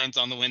mini blinds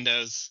on the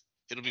windows.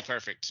 It'll be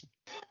perfect.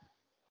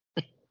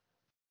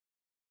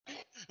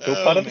 It's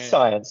all part of the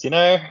science, you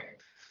know.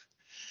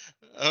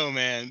 Oh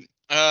man.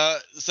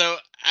 So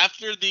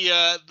after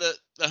the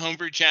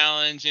homebrew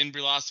challenge and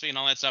Brülosophy and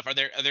all that stuff, are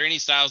there any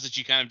styles that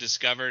you kind of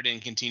discovered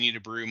and continue to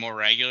brew more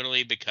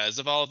regularly because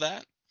of all of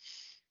that?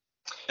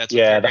 That's what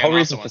the Graham whole also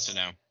reason wants to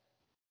know.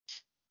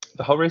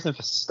 The whole reason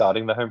for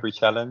starting the homebrew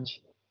challenge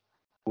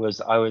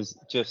was I was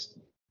just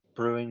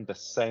brewing the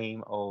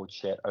same old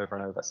shit over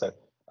and over. So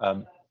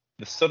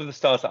the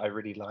styles that I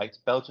really liked,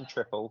 Belgian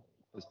triple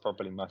was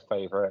probably my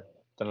favorite.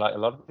 Then like a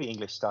lot of the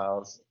English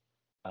styles.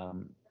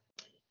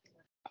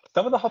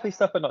 Some of the hoppy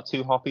stuff, but not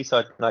too hoppy. So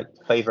I like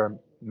favor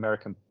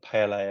American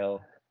Pale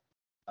Ale,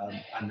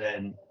 and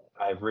then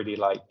I really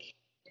like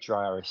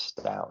Dry Irish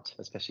Stout,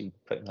 especially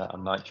putting that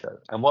on nitro.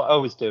 And what I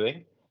was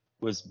doing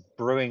was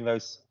brewing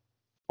those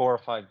 4 or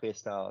 5 beer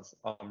styles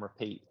on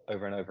repeat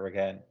over and over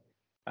again.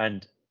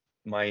 And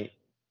my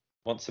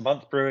once a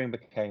month brewing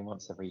became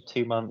once every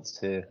 2 months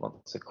to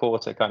once a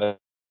quarter kind of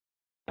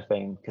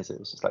thing, because it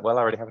was just like, well,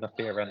 I already have enough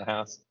beer around the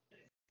house.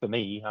 For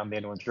me, I'm the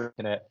only one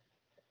drinking it.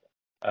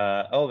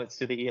 Let's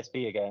do the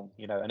ESB again,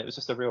 and it was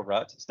just a real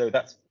rut. So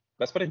that's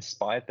what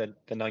inspired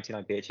the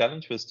 99 beer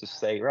challenge, was to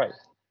say, right,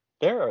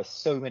 there are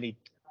so many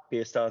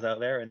beer styles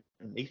out there,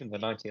 and even the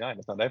 99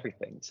 is not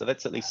everything. So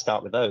let's at least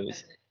start with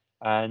those.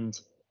 And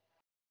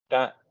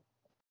that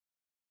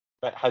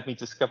had me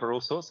discover all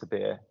sorts of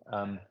beer.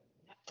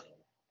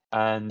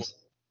 And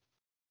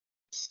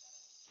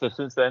so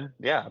since then,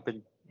 yeah, I've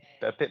been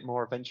a bit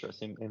more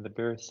adventurous in the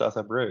beer styles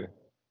I brew.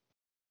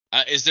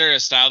 Is there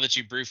a style that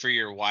you brew for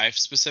your wife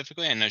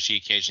specifically? I know she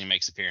occasionally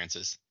makes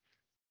appearances.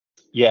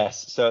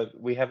 Yes, so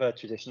we have a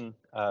tradition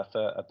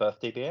for a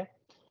birthday beer.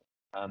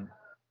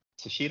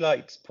 So she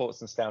likes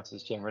ports and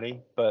stouters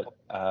generally, but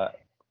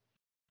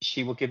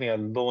she will give me a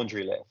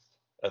laundry list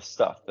of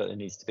stuff that it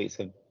needs to be.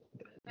 So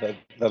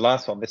the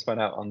last one, this went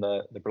out on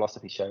the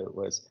Brülosophy show,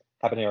 was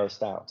habanero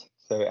stout.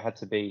 So it had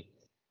to be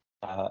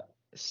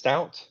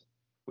stout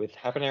with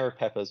habanero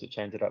peppers, which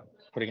I ended up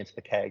putting into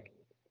the keg,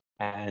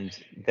 and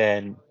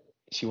then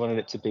she wanted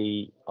it to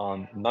be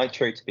on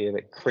nitro to be a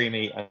bit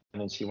creamy, and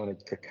then she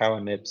wanted cacao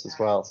nibs as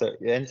well. So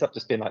it ends up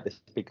just being like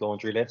this big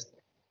laundry list.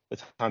 The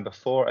time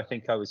before, I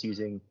think I was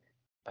using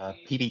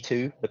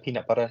PB2, the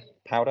peanut butter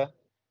powder,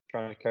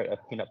 trying to create a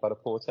peanut butter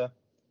porter.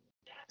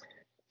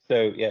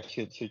 So yeah,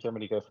 she'll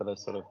generally go for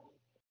those sort of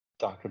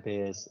darker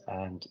beers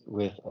and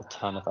with a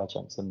ton of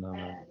adjuncts in them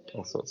and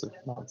all sorts of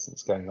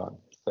nonsense going on.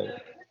 So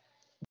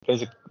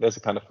those are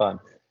kind of fun.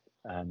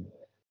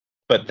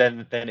 But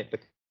then it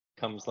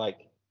becomes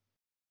like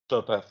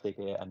a birthday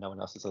beer and no one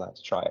else is allowed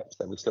to try it.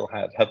 So we still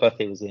have, her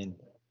birthday was in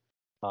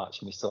March,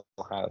 and we still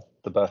have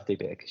the birthday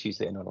beer because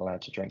usually you're not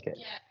allowed to drink it.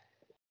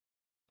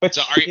 But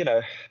so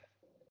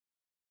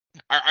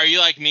are you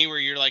like me, where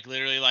you're like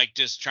literally like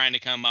just trying to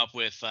come up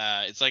with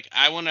it's like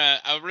I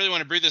really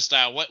want to brew this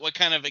style. What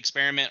kind of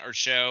experiment or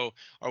show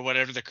or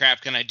whatever the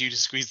crap can I do to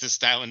squeeze this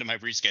style into my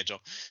brew schedule?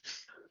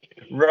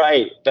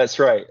 Right, that's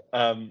right.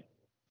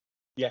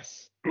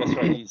 Yes, that's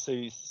right. So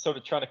you're sort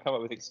of trying to come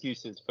up with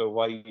excuses for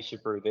why you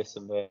should brew this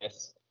and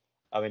this.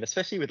 I mean,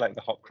 especially with like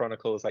the Hop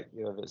Chronicles, like,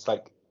 it's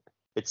like,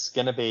 it's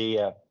going to be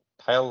a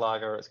pale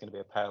lager, it's going to be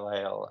a pale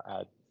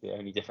ale. The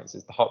only difference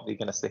is the hop that you're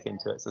going to stick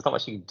into it. So there's not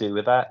much you can do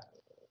with that.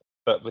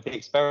 But with the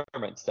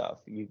experiment stuff,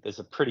 there's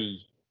a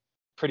pretty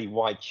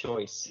wide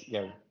choice.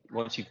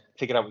 Once you've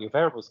figured out what your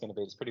variable is going to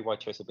be, there's a pretty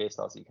wide choice of beer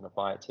styles that you can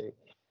apply it to.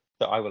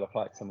 So I will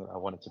apply it to something I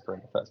wanted to brew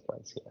in the first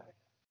place. Yeah.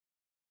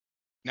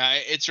 No,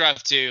 it's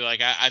rough too. Like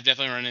I've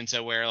definitely run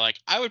into where like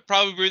I would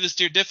probably brew this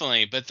beer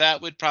differently, but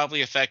that would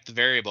probably affect the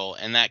variable,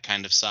 and that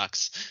kind of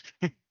sucks.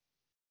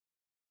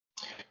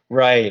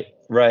 Right.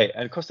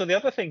 And of course, so the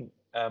other thing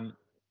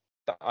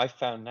that I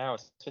found now,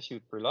 especially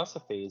with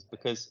Brülosophy, is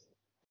because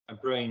I'm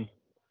brewing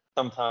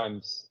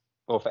sometimes,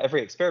 or for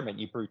every experiment,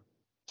 you brew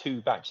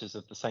 2 batches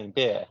of the same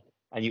beer,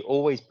 and you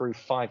always brew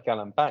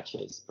 5-gallon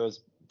batches.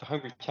 Whereas the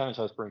Homebrew Challenge,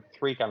 I was brewing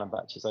 3-gallon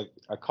batches.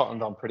 I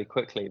cottoned on pretty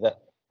quickly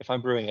that if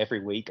I'm brewing every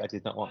week, I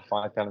did not want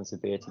 5 gallons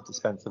of beer to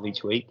dispense of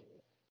each week.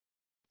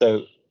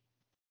 So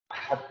I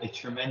have a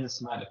tremendous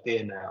amount of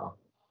beer now,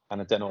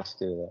 and I don't know what to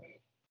do with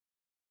it.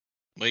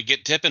 Well, you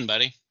get tipping,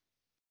 buddy.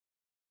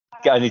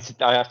 I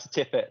have to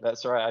tip it.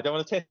 That's right. I don't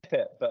want to tip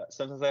it, but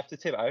sometimes I have to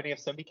tip it. I only have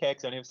so many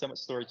kegs. I only have so much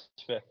storage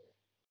for.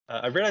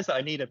 I realized that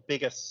I need a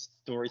bigger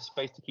storage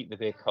space to keep the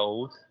beer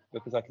cold,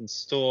 because I can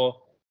store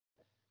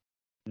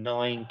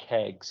 9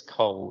 kegs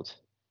cold,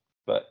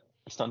 but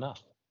it's not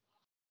enough.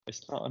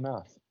 It's not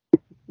enough.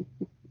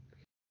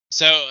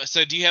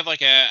 So do you have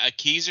like a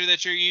keezer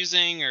that you're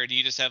using, or do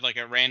you just have like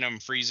a random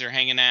freezer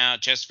hanging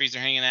out, chest freezer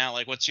hanging out?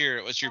 Like what's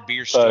your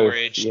beer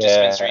storage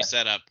dispensary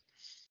setup?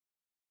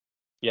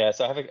 Yeah,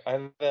 so I have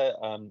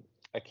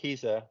a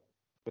keezer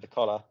with a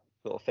collar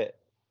that'll fit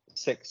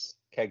 6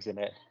 kegs in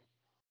it.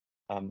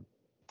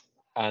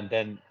 And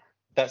then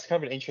that's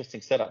kind of an interesting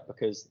setup,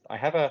 because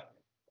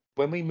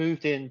when we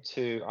moved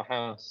into our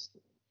house,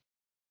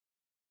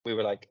 we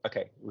were like,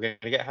 okay, we're going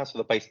to get a house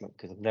with a basement,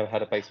 because I've never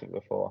had a basement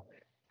before.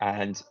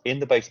 And in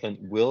the basement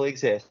will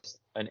exist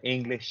an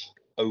English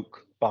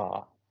oak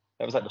bar.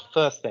 That was like the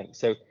first thing.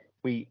 So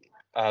we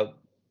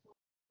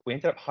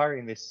ended up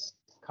hiring this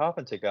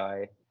carpenter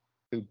guy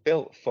who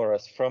built for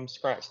us from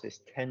scratch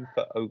this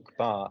 10-foot oak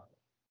bar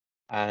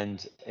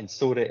and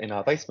installed it in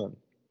our basement.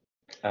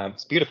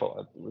 It's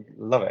beautiful. I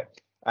love it.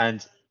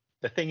 And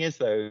the thing is,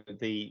 though,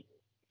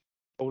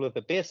 all of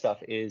the beer stuff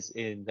is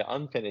in the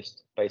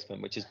unfinished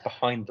basement, which is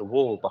behind the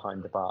wall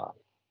behind the bar.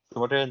 So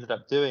what I ended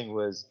up doing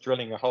was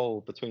drilling a hole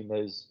between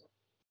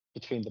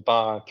the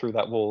bar through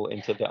that wall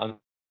into the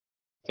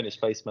unfinished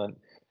basement,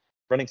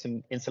 running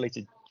some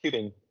insulated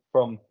tubing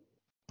from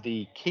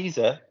the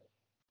keezer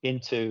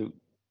into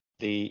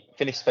the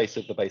finished space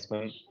of the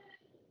basement,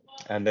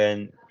 and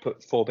then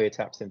put 4 beer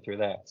taps in through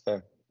there.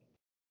 So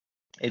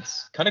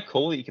it's kind of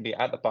cool that you can be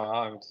at the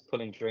bar and just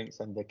pulling drinks,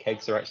 and the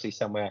kegs are actually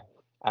somewhere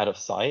out of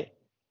sight.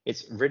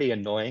 It's really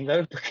annoying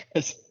though,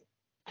 because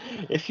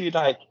if you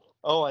like,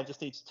 oh, I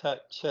just need to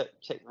check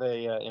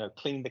the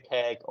clean the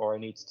keg, or I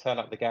need to turn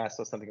up the gas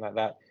or something like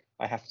that,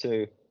 I have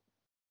to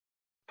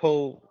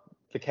pull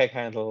the keg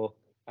handle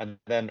and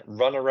then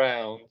run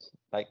around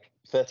like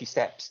 30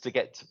 steps to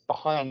get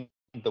behind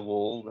the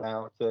wall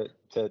now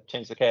to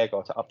change the keg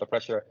or to up the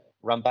pressure,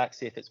 run back,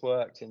 see if it's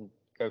worked, and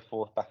go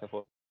forth, back and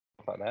forth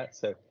like that.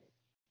 So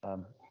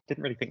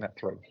didn't really think that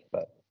through.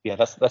 But yeah,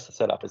 that's the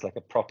setup, is like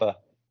a proper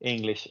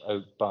English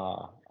oak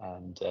bar,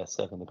 and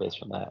serving the beers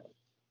from that.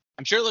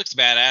 I'm sure it looks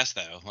badass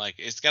though. Like,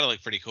 it's got to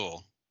look pretty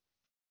cool.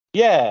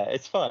 Yeah,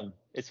 it's fun.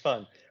 It's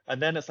fun.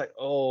 And then it's like,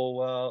 oh,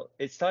 well,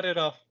 it started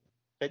off,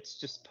 let's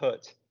just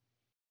put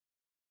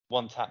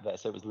one tap there.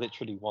 So it was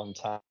literally one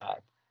tap.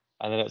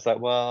 And then it's like,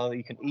 well,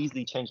 you can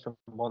easily change from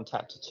one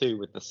tap to two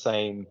with the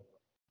same,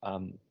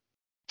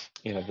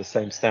 the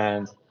same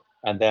stand.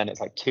 And then it's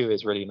like two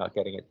is really not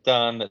getting it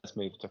done. Let's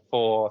move to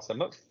four. So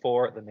I'm at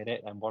four at the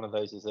minute, and one of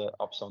those is an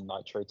optional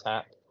nitro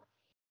tap.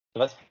 So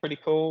that's pretty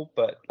cool.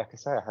 But like I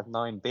say, I have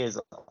 9 beers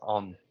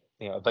on,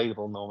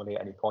 available normally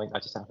at any point. I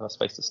just don't have enough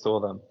space to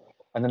store them.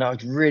 And then I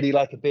would really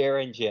like a beer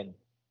engine,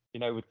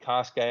 with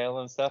cask ale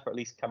and stuff, or at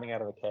least coming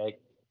out of a keg.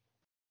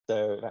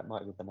 So that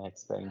might be the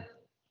next thing.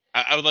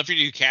 I would love for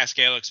you to do cask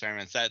ale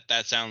experiments.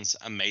 That sounds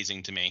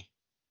amazing to me.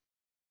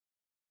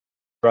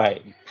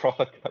 Right,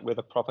 with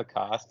a proper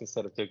cask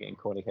instead of doing it in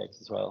corny kegs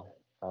as well.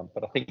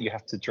 But I think you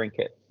have to drink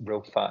it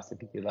real fast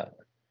if you do that.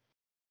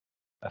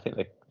 I think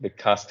the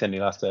cask only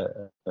lasts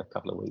a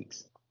couple of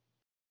weeks.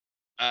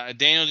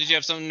 Daniel, did you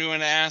have something you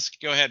want to ask?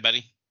 Go ahead,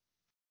 buddy.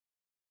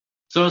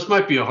 So this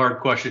might be a hard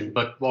question,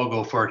 but I'll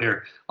go for it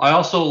here. I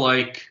also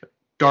like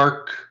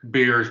dark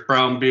beers,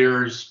 brown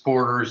beers,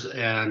 porters,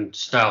 and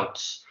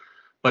stouts.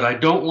 But I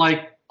don't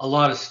like a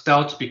lot of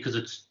stouts because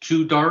it's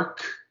too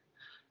dark.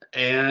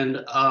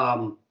 And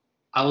I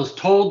was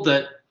told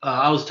that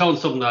I was telling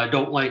someone that I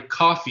don't like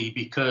coffee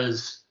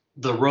because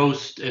the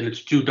roast and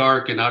it's too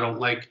dark and I don't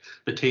like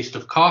the taste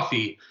of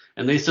coffee.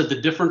 And they said the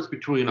difference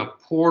between a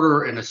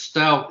porter and a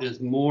stout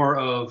is more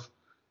of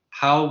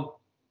how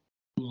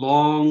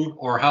long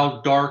or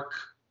how dark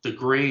the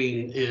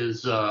grain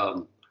is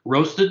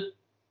roasted.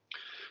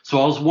 So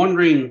I was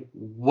wondering,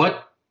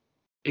 what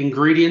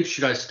ingredients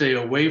should I stay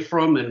away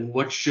from and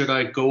what should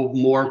I go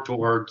more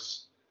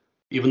towards,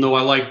 even though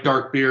I like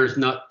dark beers,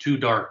 not too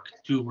dark,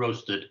 too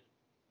roasted?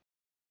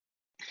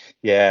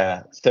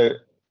 Yeah. So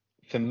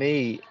for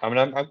me, I mean,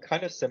 I'm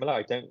kind of similar.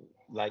 I don't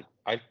like,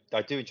 I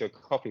do enjoy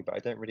coffee, but I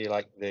don't really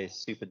like the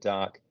super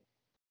dark,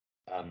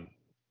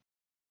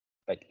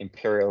 like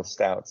imperial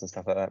stouts and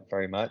stuff like that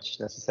very much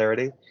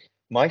necessarily.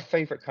 My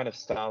favorite kind of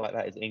style like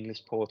that is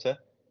English porter,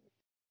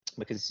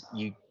 because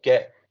you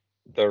get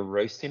the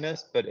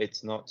roastiness, but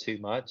it's not too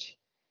much.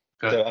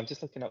 Okay. So I'm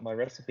just looking up my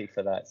recipe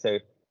for that. So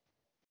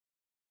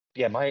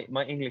yeah, my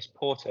English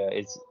porter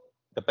is,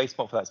 the base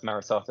malt for that's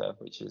Marisota,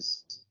 which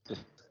is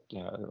just,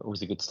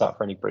 always a good start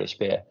for any British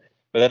beer.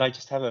 But then I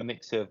just have a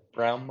mix of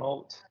brown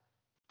malt,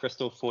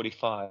 Crystal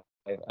 45,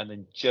 and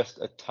then just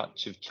a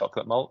touch of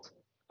chocolate malt.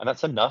 And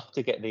that's enough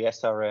to get the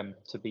SRM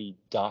to be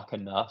dark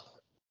enough.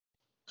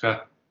 Okay.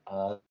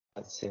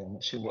 Let's see, I'm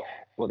not sure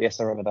what the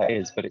SRM of that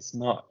is, but it's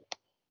not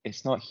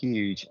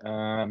huge.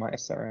 My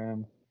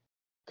SRM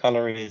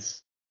color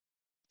is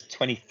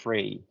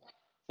 23.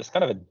 It's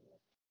kind of a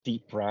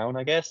deep brown,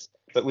 I guess.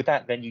 But with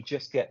that, then you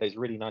just get those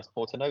really nice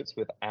porter notes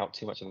without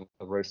too much of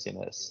the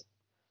roastiness.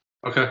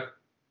 Okay. All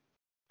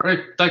right.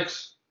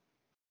 Thanks.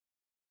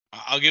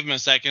 I'll give him a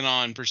second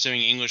on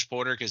pursuing English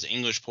porter, because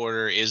English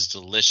porter is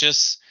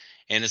delicious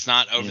and it's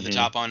not over the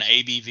top on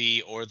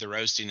ABV or the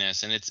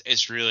roastiness, and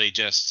it's really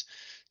just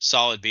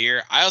solid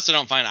beer. I also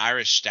don't find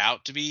Irish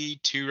stout to be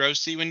too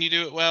roasty when you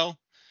do it well.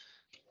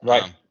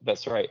 Right,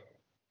 that's right.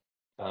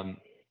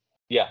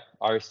 Yeah,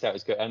 Irish stout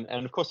is good,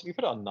 and of course if you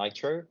put it on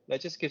nitro,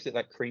 that just gives it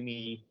that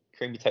creamy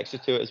texture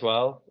to it as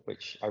well,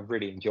 which I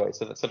really enjoy.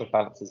 So that sort of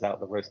balances out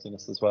the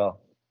roastiness as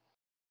well.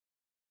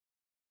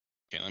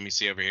 Okay, let me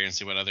see over here and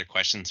see what other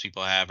questions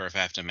people have, or if I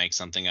have to make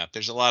something up.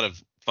 There's a lot of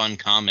fun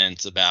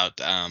comments about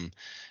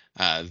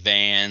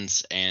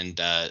vans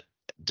and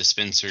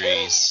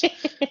dispensaries.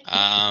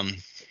 Well,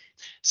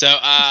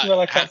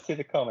 I can't see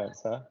the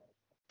comments, huh?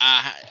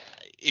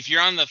 If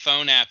you're on the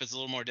phone app, it's a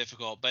little more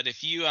difficult. But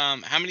if you,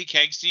 how many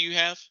kegs do you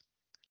have?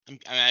 I'm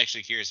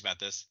actually curious about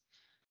this.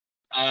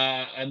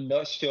 I'm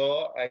not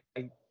sure.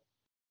 I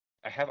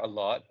have a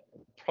lot,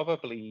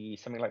 probably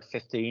something like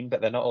 15,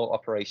 but they're not all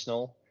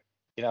operational.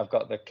 I've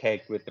got the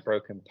keg with the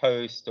broken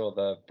post or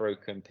the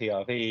broken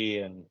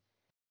PRV, and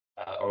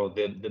or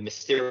the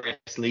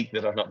mysterious leak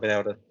that I've not been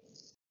able to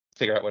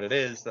figure out what it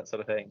is, that sort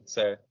of thing.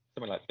 So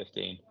something like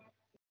 15,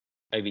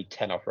 maybe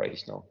 10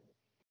 operational.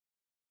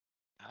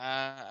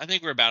 I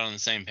think we're about on the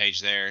same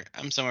page there.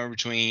 I'm somewhere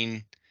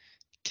between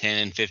 10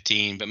 and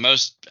 15, but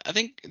I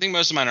think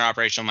most of mine are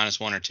operational minus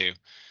 1 or 2.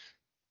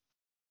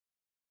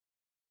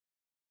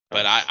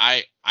 But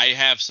I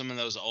have some of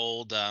those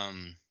old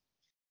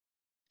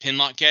pin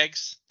lock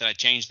kegs that I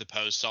changed the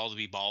posts all to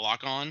be ball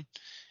lock on,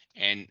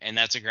 and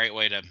that's a great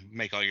way to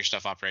make all your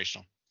stuff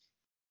operational.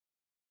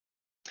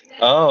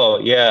 Oh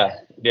yeah,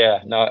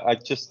 yeah. No, I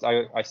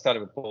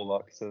started with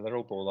Bullock, so they're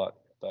all Bullock.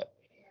 But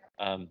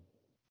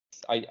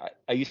I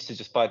used to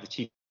just buy the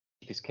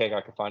cheapest keg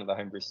I could find at the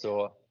homebrew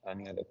store,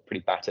 and they're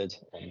pretty battered.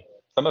 And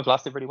some have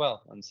lasted really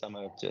well, and some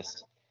are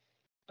just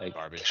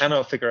Garbage.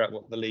 cannot figure out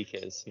what the leak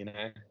is. All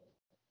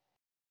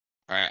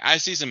right, I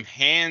see some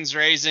hands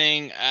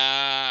raising.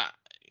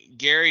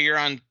 Gary, you're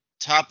on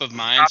top of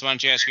mine, so why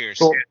don't you ask yours?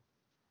 Cool.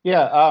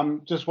 Yeah,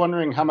 just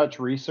wondering how much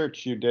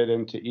research you did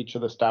into each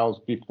of the styles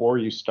before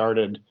you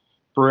started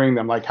brewing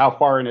them. Like, how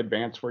far in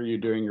advance were you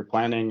doing your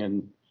planning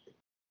and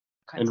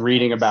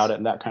reading about it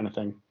and that kind of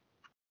thing?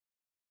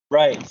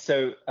 Right.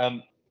 So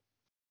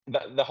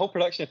the whole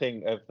production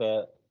thing of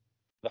the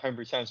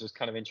homebrew challenge was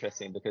kind of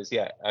interesting because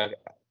I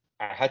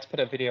had to put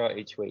a video out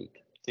each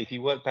week. So if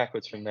you work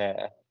backwards from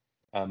there,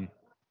 I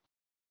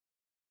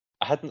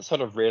hadn't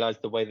sort of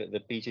realized the way that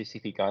the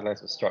BJCP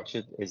guidelines were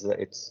structured is that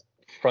it's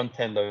front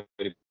end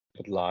loaded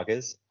with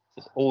lagers. So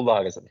it's all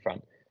lagers at the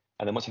front.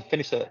 And then once you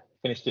finish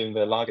doing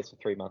the lagers for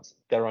 3 months,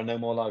 there are no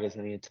more lagers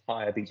in the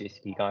entire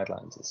BJCP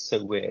guidelines. It's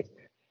so weird.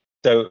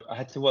 So I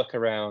had to work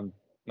around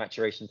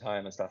maturation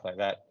time and stuff like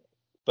that.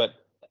 But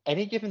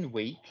any given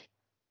week,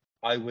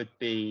 I would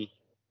be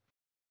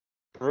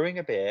brewing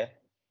a beer.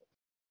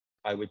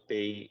 I would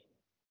be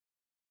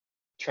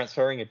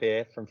transferring a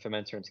beer from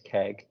fermenter into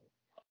keg.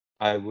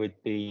 I would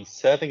be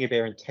serving a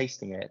beer and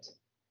tasting it.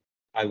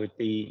 I would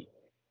be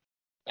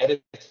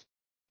editing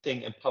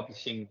and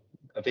publishing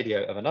a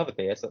video of another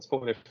beer. So that's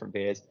 4 different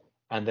beers.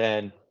 And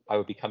then I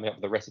would be coming up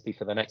with a recipe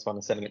for the next one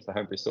and sending it to the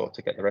homebrew store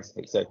to get the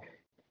recipe. So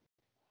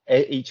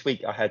each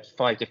week I had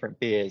 5 different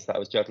beers that I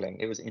was juggling.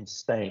 It was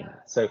insane.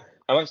 So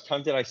how much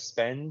time did I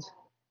spend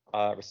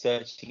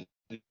researching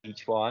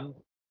each one?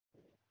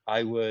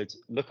 I would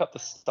look up the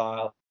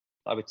style.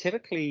 I would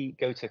typically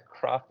go to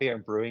Craft Beer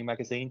and Brewing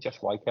magazine. Josh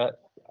Weichert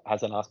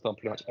has an article on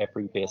pretty much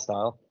every beer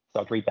style.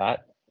 So I'd read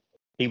that.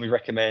 He would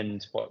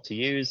recommend what to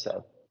use.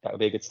 That would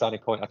be a good starting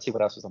point. I'd see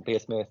what else was on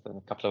Beersmith and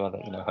a couple of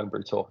other,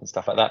 homebrew talk and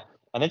stuff like that.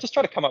 And then just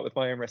try to come up with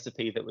my own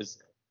recipe that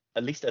was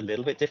at least a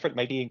little bit different,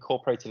 maybe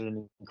incorporated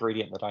an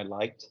ingredient that I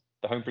liked.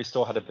 The homebrew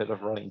store had a bit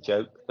of a running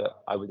joke that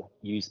I would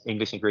use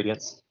English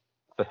ingredients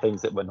for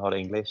things that were not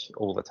English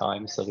all the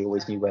time. So they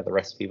always knew where the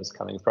recipe was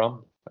coming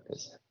from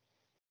because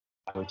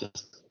I would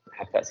just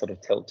have that sort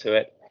of tilt to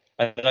it.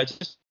 And I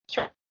just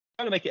try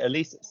to make it at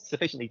least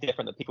sufficiently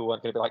different that people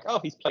weren't going to be like, oh,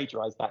 he's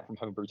plagiarized that from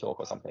homebrew talk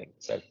or something.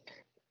 So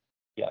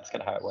yeah, that's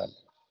kind of how it went.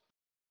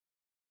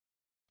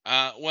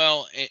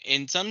 Well,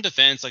 in some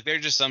defense, there are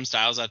just some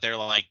styles out there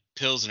like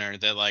Pilsner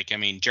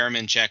that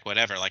German, Czech,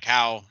 whatever.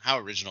 How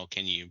original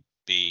can you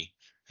be?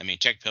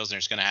 Czech Pilsner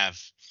is going to have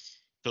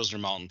Pilsner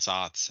malt and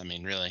Sots.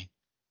 Really.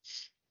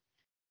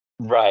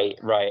 Right.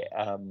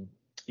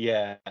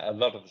 Yeah, a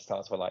lot of the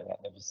styles were like that.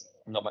 There was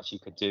not much you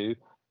could do.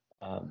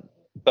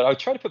 But I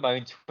tried to put my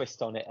own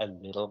twist on it a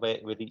little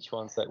bit with each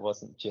one, so it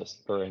wasn't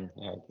just brewing,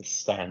 the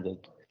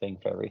standard thing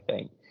for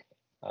everything.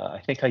 I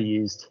think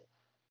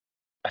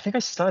I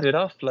started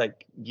off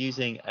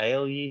using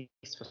ale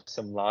yeast for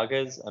some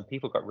lagers, and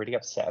people got really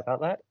upset about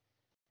that,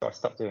 so I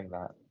stopped doing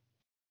that.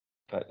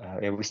 But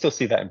we still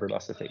see that in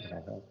Brülosophy,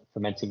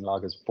 fermenting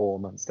lagers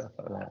form and stuff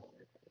like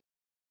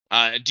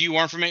that. Do you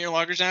warm ferment your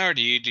lagers now, or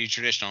do you do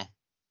traditional?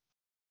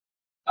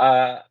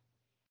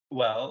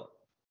 Well,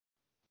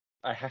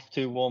 I have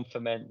to warm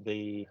ferment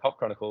the Hop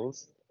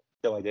Chronicles,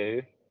 so I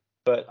do.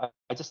 But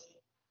I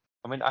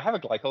have a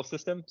glycol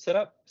system set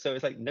up, so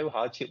it's no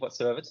hardship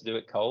whatsoever to do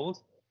it cold.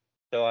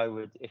 So I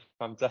would, if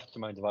I'm left to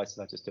my own devices,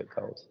 I just do it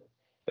cold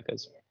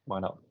because why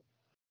not?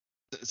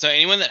 So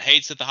anyone that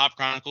hates that the Hop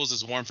Chronicles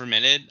is warm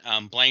fermented,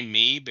 blame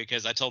me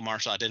because I told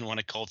Marshall I didn't want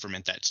to cold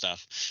ferment that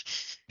stuff.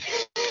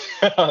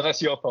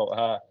 That's your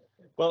fault.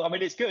 Well,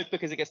 it's good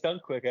because it gets done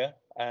quicker,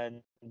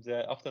 and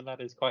often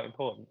that is quite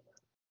important.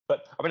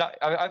 But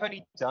I've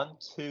only done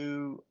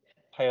 2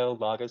 pale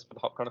lagers for the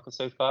Hop Chronicles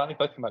so far. They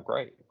both come out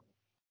great.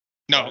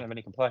 No, I don't have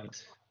any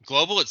complaints.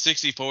 Global at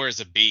 64 is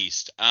a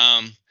beast.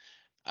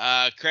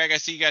 Craig, I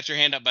see you got your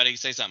hand up, buddy.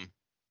 Say something.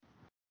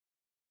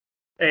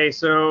 Hey,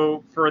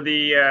 so for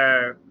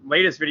the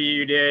latest video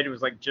you did, it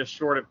was just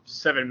short of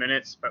 7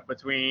 minutes, but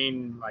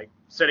between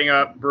setting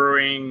up,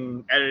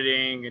 brewing,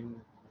 editing, and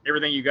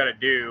everything you got to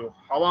do,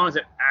 how long does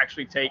it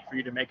actually take for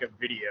you to make a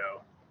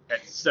video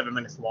that's 7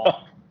 minutes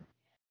long?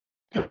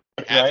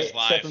 Right,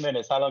 7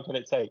 minutes. How long can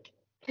it take?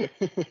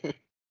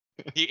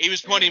 He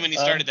was pointing when he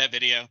started that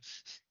video.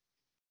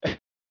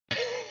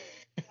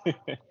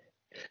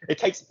 It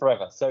takes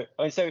forever. So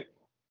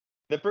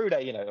the brew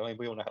day,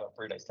 we all know how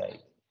brew days take.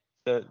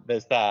 So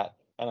there's that,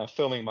 and I'm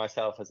filming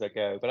myself as I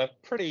go. But I'm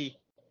pretty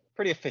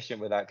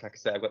efficient with that. Like I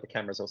said, I've got the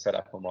cameras all set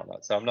up and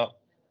whatnot, so I'm not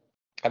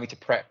having to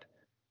prep,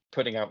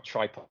 putting out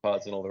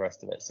tripods and all the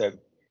rest of it. So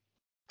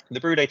the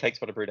brew day takes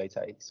what a brew day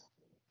takes.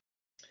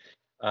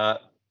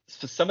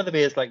 For some of the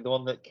beers, like the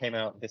one that came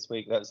out this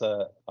week, that was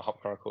a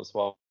Hop Chronicles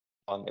one.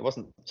 It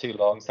wasn't too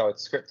long, so I'd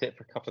script it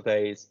for a couple of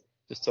days,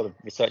 just sort of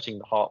researching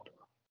the hop,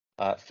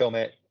 film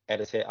it,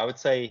 edit it. I would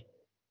say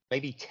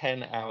maybe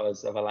 10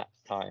 hours of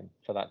elapsed time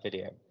for that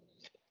video.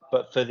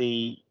 But for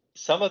the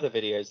some of the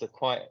videos are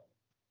quite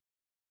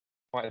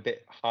a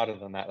bit harder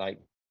than that. Like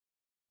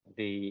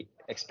the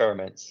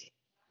experiments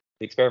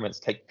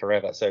take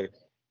forever. So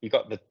you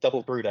got the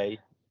double brew day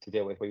to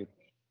deal with, where you're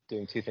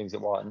doing two things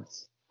at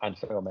once and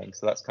filming.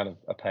 So that's kind of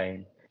a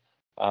pain.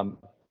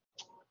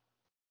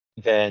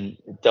 Then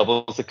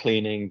doubles the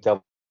cleaning,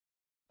 double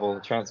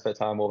transfer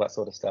time, all that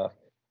sort of stuff.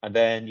 And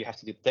then you have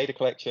to do the data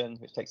collection,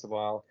 which takes a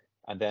while.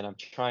 And then I'm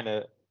trying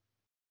to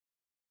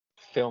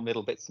film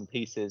little bits and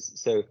pieces.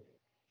 So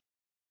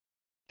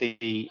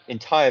the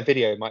entire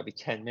video might be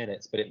 10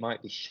 minutes, but it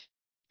might be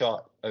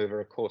shot over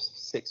a course of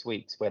 6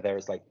 weeks, where there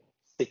is like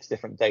 6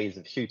 different days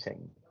of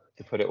shooting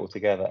to put it all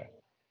together.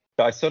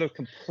 So I sort of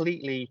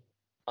completely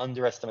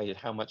underestimated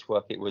how much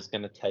work it was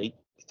going to take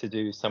to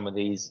do some of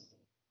these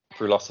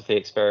Brülosophy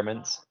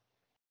experiments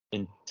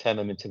in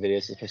 10-minute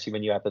videos, especially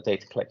when you add the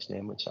data collection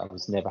in, which I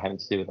was never having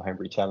to do with the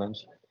Homebrew Challenge.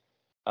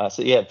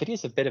 So yeah,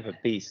 video's a bit of a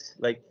beast.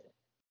 Like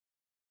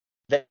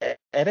the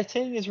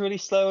editing is really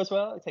slow as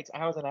well. It takes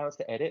hours and hours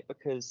to edit,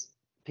 because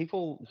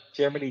people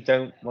generally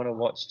don't want to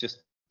watch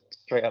just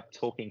straight up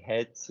talking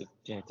heads,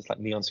 just like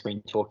me on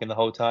screen talking the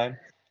whole time.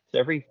 So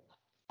every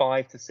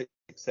 5 to 6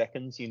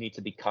 seconds, you need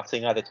to be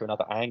cutting either to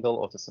another angle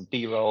or to some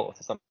B-roll or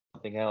to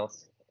something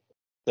else.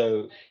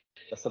 So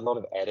that's a lot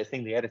of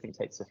editing. The editing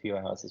takes a few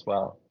hours as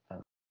well.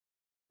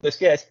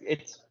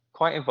 It's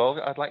quite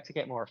involved. I'd like to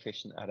get more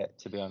efficient at it,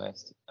 to be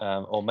honest.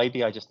 Or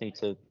maybe I just need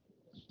to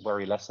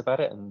worry less about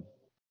it and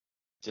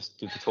just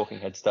do the talking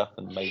head stuff,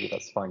 and maybe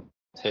that's fine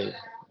too.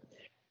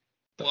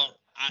 Well,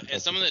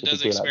 as someone that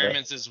does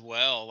experiments as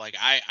well, like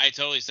I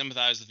totally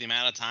sympathize with the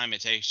amount of time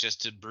it takes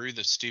just to brew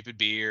the stupid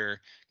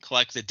beer,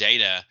 collect the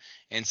data.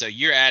 And so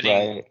you're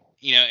adding, Right.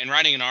 and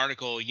writing an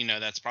article,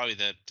 that's probably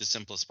the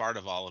simplest part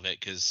of all of it,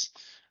 because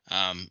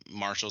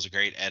Marshall's a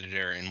great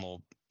editor and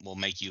will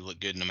make you look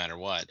good no matter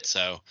what.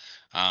 So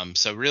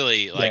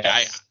really, like,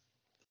 Yes.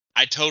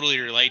 I totally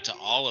relate to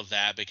all of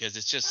that, because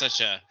it's just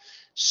such a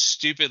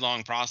stupid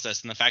long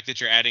process, and the fact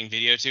that you're adding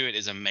video to it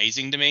is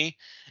amazing to me,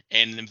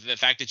 and the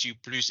fact that you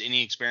produce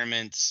any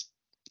experiments,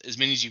 as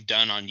many as you've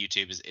done on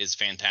YouTube, is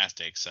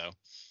fantastic. So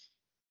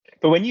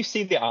But when you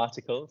see the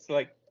articles,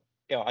 like,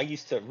 I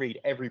used to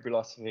read every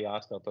Brülosophy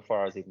article before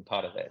I was even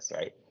part of this,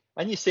 right?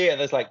 And you see it,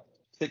 there's like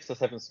 6 or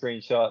 7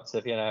 screenshots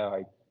of,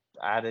 I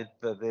added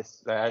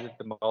I added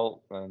the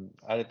malt and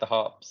added the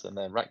hops and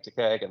then racked a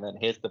keg, and then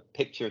here's the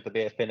picture of the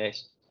beer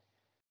finished.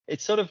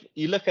 It's sort of,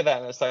 you look at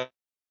that and it's like,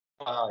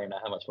 oh,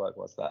 how much work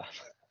was that?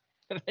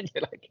 And then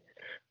you're like,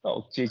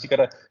 oh, geez, you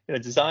got to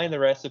design the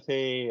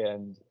recipe.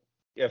 And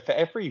for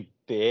every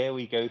beer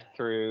we go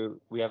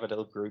through, we have a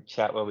little group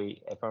chat where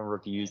everyone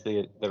reviews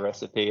the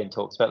recipe and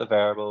talks about the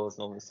variables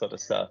and all this sort of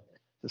stuff.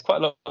 There's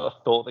quite a lot of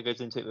thought that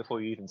goes into it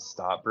before you even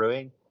start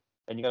brewing.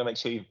 And you got to make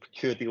sure you've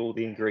procured all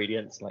the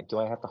ingredients. Like, do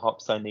I have the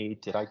hops I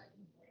need? Did I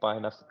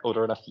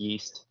order enough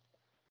yeast?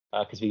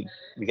 Because we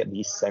get the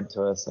yeast sent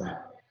to us. And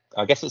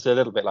I guess it's a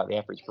little bit like the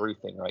average brew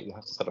thing, right? You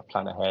have to sort of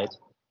plan ahead.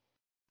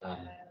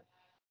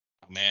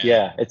 man,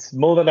 Yeah, it's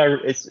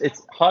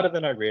it's harder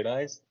than I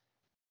realized.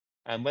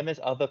 And when there's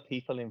other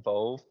people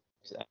involved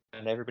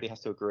and everybody has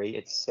to agree,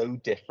 it's so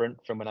different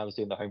from when I was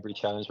doing the Homebrew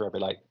Challenge, where I'd be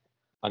like,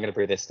 I'm going to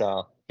brew this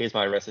style. Here's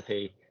my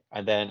recipe.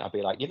 And then I'll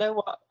be like, you know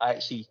what? I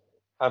actually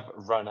have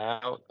run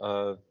out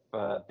of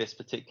this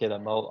particular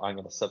malt. I'm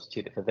going to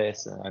substitute it for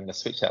this, and I'm going to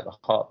switch out the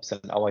hops.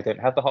 And I don't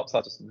have the hops.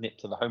 I'll just nip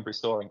to the Homebrew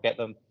store and get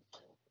them.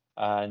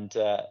 And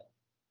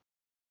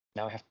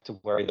now I have to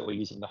worry that we're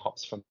using the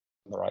hops from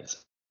the right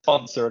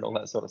sponsor and all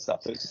that sort of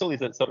stuff. So it's just all these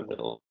sort of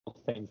little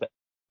things that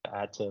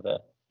add to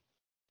the.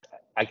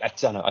 I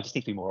don't know. I just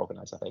need to be more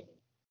organized, I think.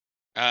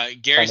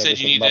 Gary said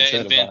you need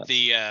to invent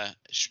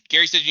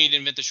Gary said you need to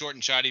invent the short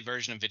and shoddy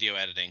version of video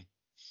editing.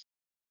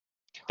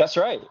 That's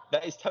right.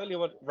 That is totally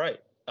right.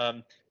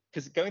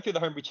 Because going through the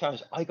Homebrew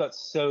Challenge, I got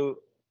so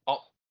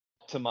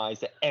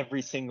optimized at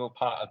every single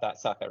part of that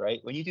sucker, right?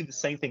 When you do the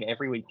same thing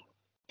every week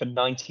for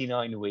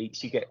 99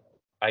 weeks,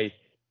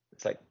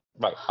 it's like,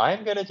 right,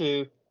 I'm going to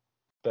do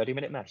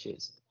 30-minute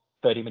mashes,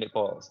 30-minute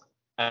boils.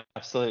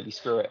 Absolutely,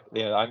 screw it.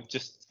 I'm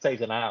just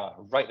saved an hour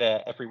right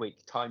there every week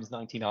times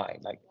 99.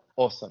 Like,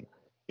 awesome.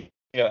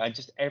 And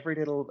just every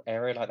little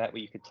area like that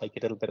where you could take a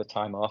little bit of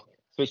time off,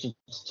 switching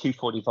to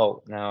 240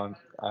 volt. Now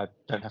I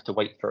don't have to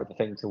wait for the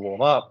thing to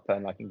warm up,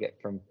 and I can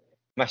get from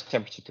mash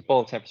temperature to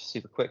boil temperature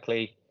super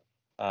quickly.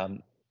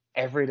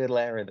 Every little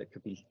area that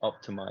could be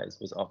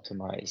optimized was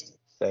optimized.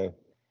 So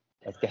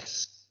I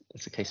guess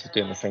it's a case of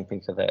doing the same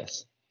thing for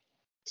this.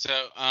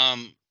 So, how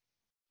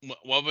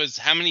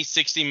many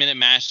 60-minute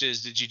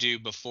mashes did you do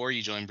before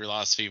you joined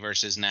Brülosophy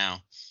versus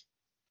now?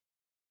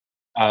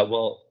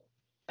 Well,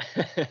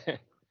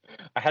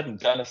 I hadn't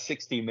done a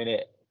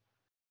 60-minute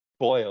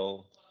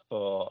boil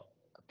for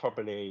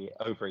probably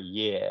over a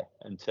year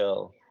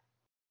until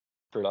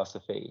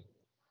Brülosophy.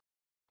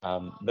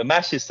 The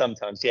mashes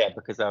sometimes, yeah,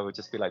 because I would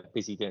just be like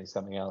busy doing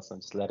something else and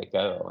just let it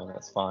go. I mean,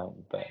 that's fine.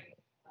 But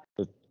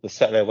the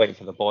set there waiting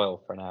for the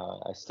boil for an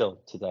hour, I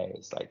still today,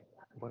 it's like,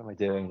 what am I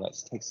doing? That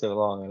takes so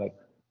long.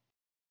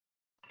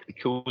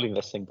 cooling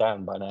this thing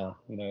down by now.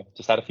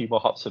 Just add a few more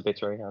hops for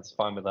bittering. That's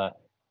fine with that.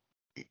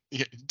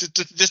 Yeah,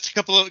 just a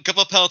couple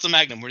of pellets of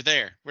Magnum. We're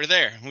there.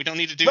 We don't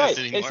need to do Right, this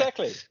anymore.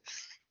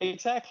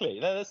 Exactly.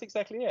 That's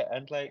exactly it.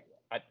 And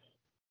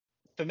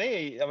for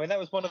me, I mean, that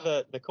was one of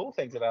the cool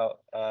things about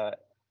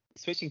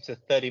switching to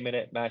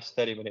 30-minute mash,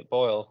 30-minute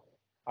boil.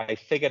 I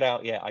figured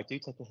out, I do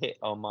take a hit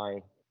on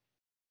my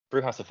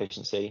brewhouse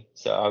efficiency.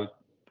 So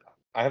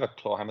I have a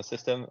claw hammer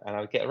system, and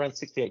I would get around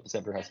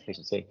 68% brewhouse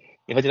efficiency.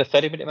 If I did a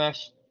 30-minute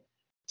mash,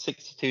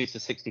 62 to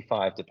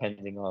 65,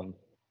 depending on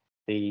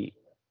the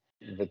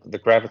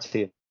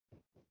gravity of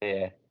the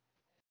beer.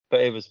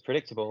 But it was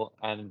predictable,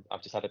 and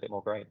I've just had a bit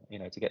more grain,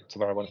 to get to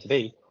where I want it to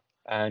be.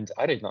 And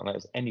I did not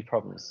notice any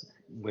problems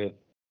with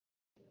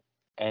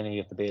any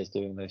of the beers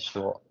doing those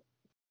short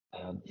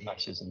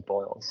mashes and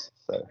boils.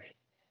 So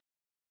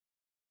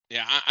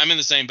yeah, I'm in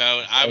the same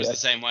boat. I was the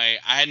same way.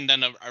 I hadn't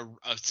done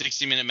a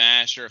 60-minute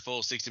mash or a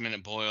full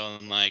 60-minute boil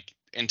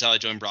until I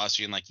joined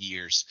Brülosophy in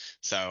years.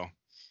 So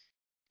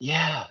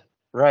yeah,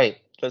 right,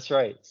 that's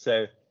right.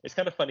 So it's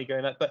kind of funny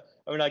going that, but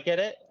I mean, I get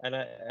it,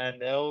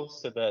 and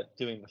also that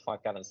doing the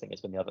 5 gallons thing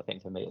has been the other thing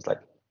for me. It's I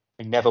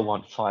never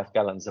want 5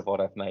 gallons of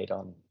what I've made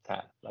on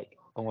tap,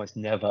 almost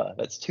never.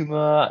 That's too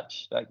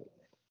much.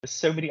 There's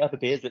so many other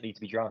beers that need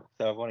to be drunk,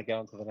 so I want to get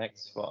on to the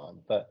next one.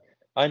 But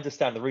I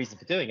understand the reason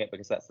for doing it,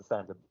 because that's the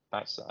standard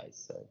batch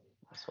size. So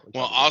that's what we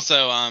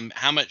also,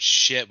 how much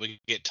shit would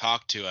get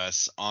talked to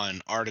us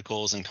on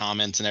articles and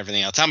comments and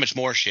everything else? How much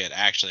more shit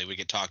actually would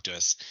get talked to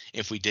us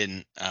if we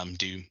didn't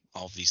do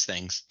all of these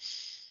things?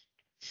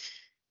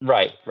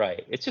 Right.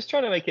 It's just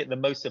trying to make it the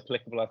most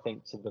applicable, I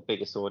think, to the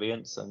biggest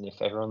audience. And if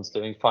everyone's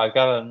doing 5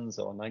 gallons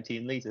or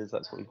 19 liters,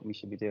 that's what we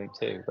should be doing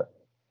too. But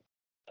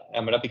I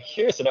mean, I'd be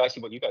curious to know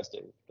actually what you guys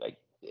do.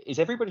 Is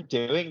everybody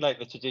doing the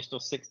traditional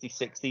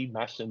 60-60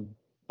 mash and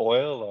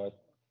boil, or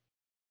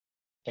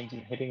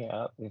hitting it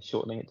up and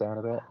shortening it down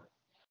a bit?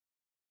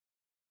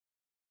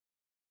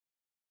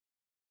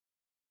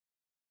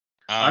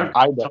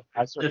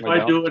 If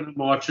I do it, I'm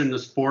watching the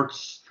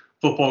sports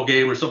football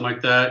game or something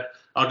like that,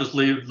 I'll just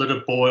let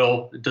it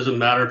boil. It doesn't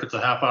matter if it's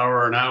a half hour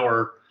or an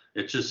hour.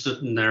 It's just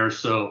sitting there.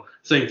 So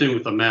same thing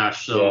with the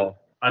mash. So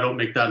I don't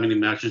make that many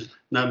mashes,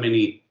 not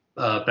many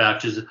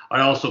batches.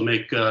 I also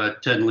make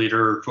 10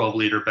 liter or 12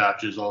 liter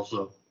batches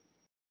also.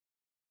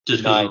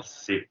 Just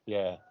nice.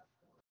 Yeah.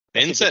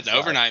 Ben said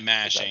overnight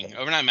mashing.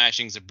 Exactly. Overnight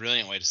mashing is a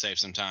brilliant way to save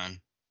some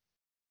time.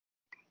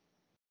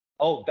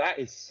 Oh, that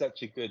is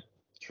such a good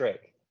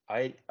trick.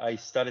 I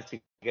started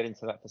to get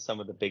into that for some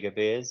of the bigger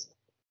beers,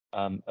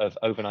 of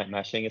overnight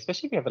mashing,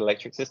 especially if you have an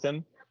electric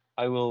system.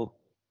 I will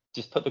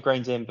just put the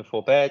grains in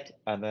before bed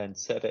and then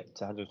set it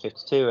to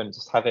 152 and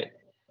just have it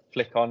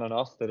flick on and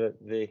off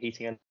the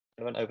heating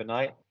element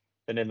overnight.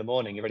 Then in the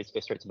morning, you're ready to go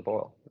straight to the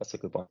boil. That's a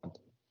good one.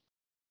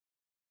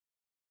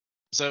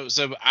 So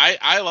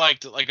I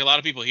liked, a lot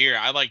of people here,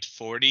 I liked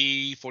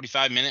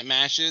 45-minute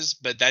mashes,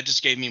 but that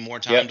just gave me more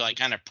time to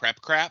kind of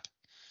prep crap.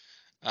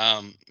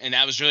 And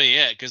that was really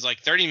it, because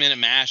 30-minute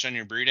mash on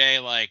your brew day,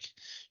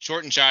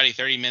 short and shoddy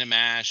 30-minute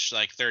mash,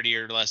 30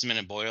 or less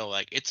minute boil,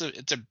 it's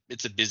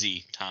a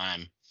busy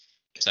time.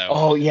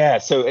 So yeah,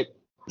 so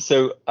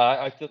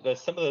I thought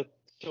there's some of the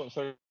short and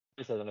shoddy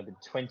that have been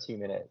 20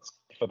 minutes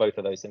for both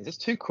of those things. It's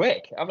too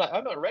quick. I'm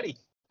not ready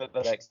for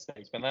the next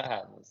stage when that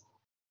happens.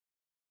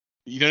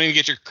 You don't even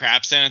get your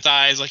crap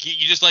sanitized.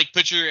 You just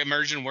put your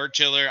immersion wort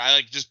chiller.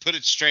 I just put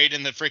it straight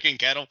in the freaking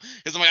kettle,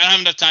 because I'm I don't have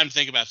enough time to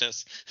think about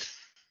this.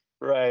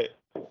 Right.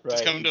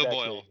 Just coming to a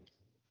boil.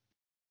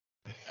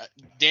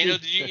 Daniel,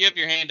 did you have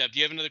your hand up? Do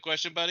you have another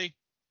question, buddy?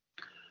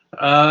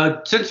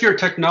 Since you're a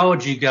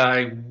technology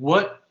guy,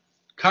 what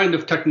kind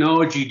of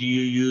technology do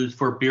you use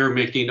for beer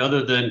making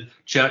other than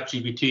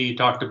ChatGPT you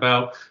talked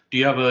about? Do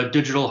you have a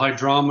digital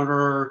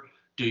hydrometer?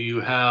 Do you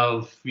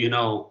have,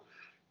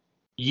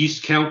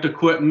 yeast count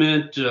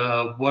equipment?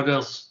 What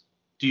else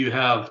do you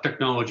have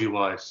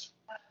technology-wise?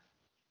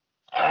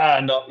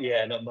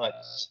 Not much.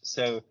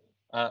 So,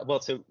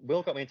 so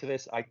Will got me into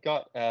this. I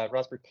got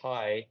Raspberry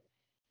Pi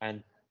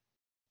and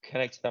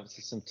connected that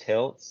to some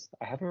tilts.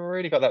 I haven't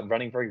really got that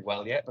running very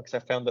well yet, because I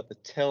found that the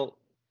tilt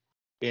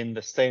in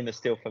the stainless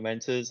steel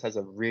fermenters has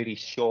a really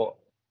short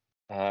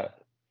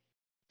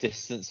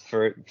distance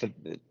for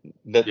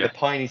the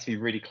Pi needs to be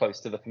really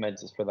close to the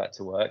fermenters for that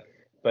to work.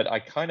 But I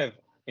kind of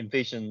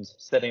envisioned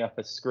setting up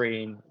a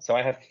screen. So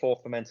I have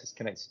 4 fermenters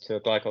connected to a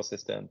glycol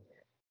system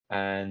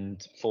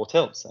and 4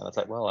 tilts. And I was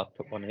like, well, I'll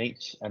put one in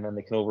each, and then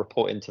they can all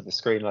report into the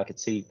screen, and I could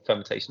see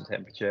fermentation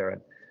temperature.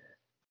 And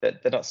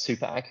they're not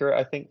super accurate,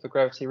 I think, for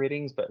gravity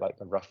readings, but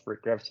a rough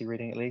gravity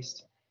reading at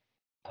least.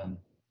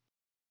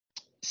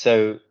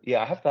 So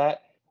I have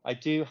that. I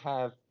do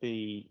have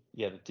the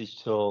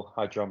digital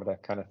hydrometer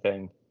kind of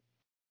thing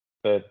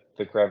for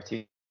the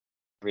gravity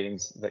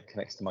readings that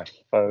connects to my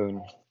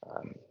phone.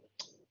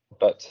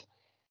 But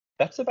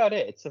that's about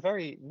it. It's a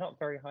not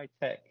very high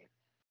tech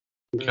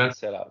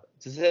setup.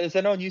 Is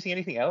anyone using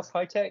anything else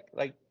high tech?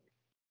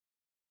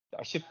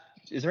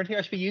 Is there anything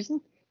I should be using?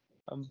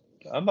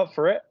 I'm up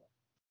for it.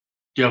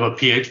 Do you have a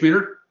pH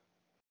meter?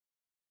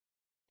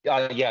 Yeah,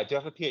 I do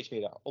have a pH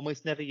meter.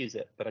 Almost never use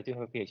it, but I do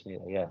have a pH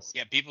meter. Yes.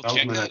 Yeah, people That was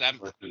check my that. next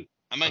question.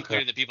 I'm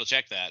unclear that people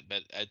check that,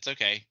 but it's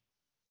okay.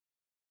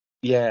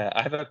 Yeah,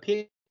 I have a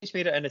pH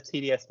meter and a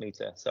TDS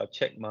meter. So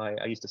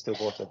I used to still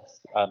water,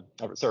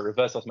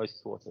 reverse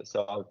osmosis water.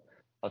 So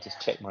I'll just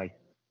check my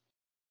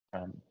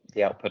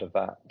the output of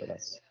that. But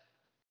that's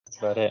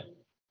about it.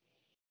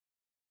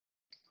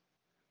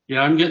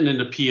 Yeah, I'm getting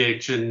into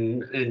pH,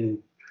 and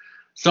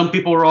some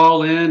people are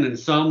all in and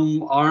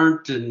some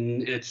aren't,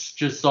 and it's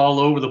just all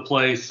over the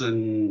place.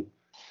 And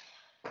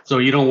so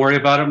you don't worry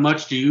about it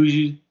much. Do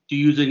you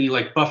use any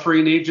like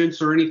buffering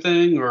agents or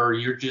anything, or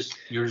you're just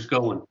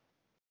going?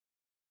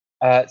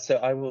 So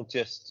I will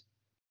just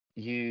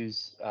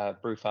use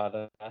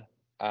Brewfather,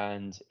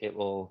 and it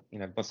will,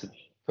 once I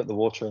put the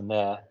water in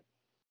there,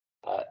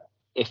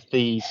 if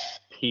the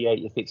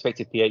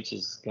expected pH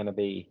is going to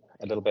be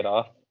a little bit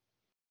off,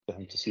 if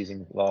I'm just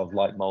using a lot of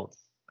light malts,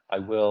 I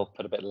will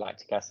put a bit of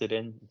lactic acid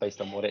in based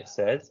on what it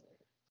says.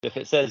 If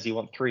it says you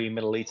want 3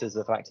 milliliters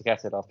of lactic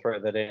acid, I'll throw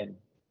that in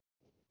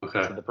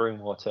to the brewing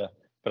water.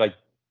 But I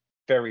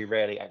very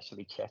rarely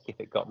actually check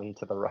if it got me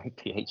into the right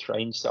pH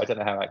range, so I don't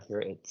know how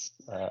accurate its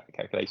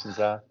calculations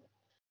are.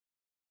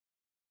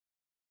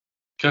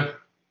 Okay.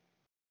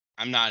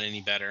 I'm not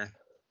any better.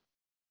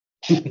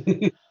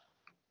 Yeah.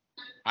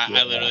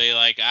 I literally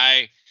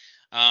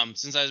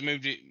since I was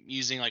moved to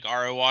using like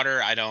RO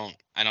water, I don't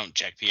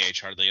check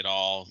pH hardly at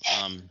all.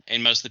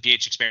 And most of the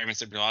pH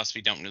experiments at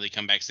Brülosophy don't really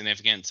come back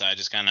significant, so I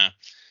just kind of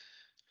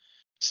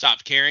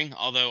stopped caring.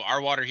 Although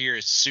our water here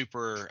is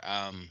super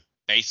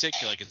basic,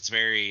 like it's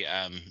very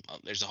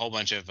there's a whole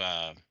bunch of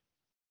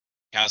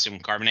calcium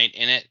carbonate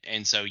in it,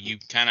 and so you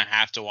kind of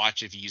have to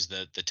watch if you use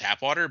the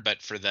tap water.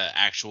 But for the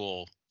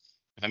actual,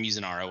 if I'm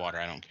using RO water,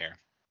 I don't care.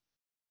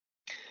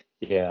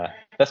 Yeah,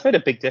 that's made a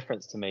big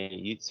difference to me.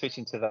 You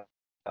switching to the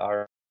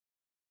RO.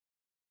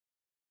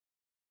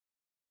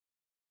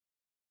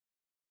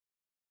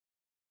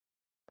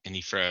 And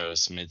he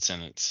froze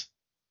mid-sentence.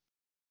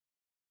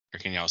 Or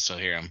can y'all still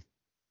hear him?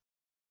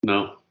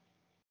 No.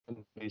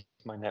 Lose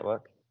my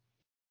network.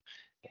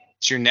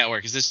 It's your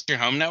network. Is this your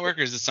home network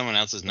or is this someone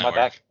else's network? Am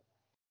I back?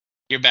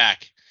 You're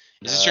back.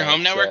 Is this your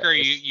home network or are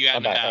you out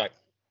and about? Back.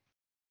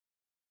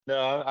 No,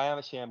 I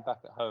am back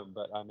at home,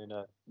 but I'm in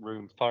a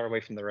room far away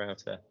from the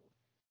router.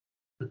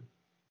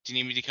 Do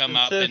you need me to come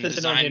up and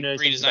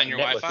redesign your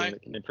Wi-Fi?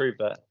 That can improve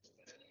that.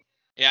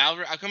 Yeah,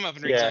 I'll come up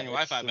and redesign your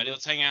Wi-Fi, buddy.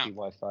 Let's hang out.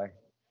 Wi-Fi.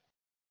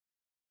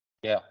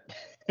 Yeah.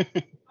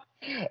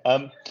 Yeah,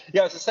 I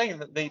was just saying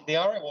that the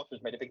RO water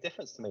has made a big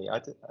difference to me.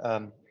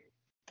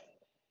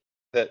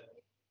 That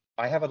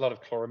I have a lot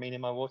of chloramine in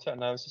my water,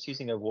 and I was just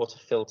using a water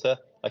filter,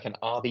 like an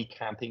RB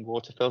camping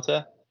water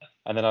filter,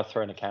 and then I'd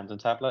throw in a Camden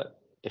tablet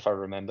if I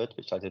remembered,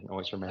 which I didn't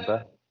always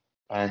remember.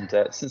 And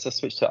since I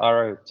switched to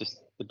RO, just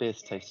the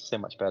beers taste so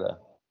much better.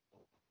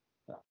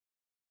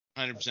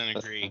 100%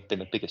 agree. That's been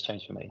the biggest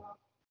change for me.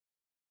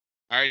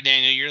 All right,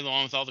 Daniel, you're the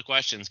one with all the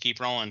questions.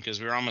 Keep rolling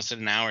because we're almost at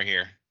an hour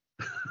here.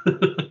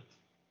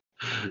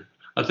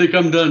 I think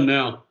I'm done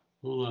now.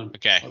 Hold on.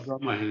 Okay. I'll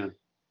drop my hand.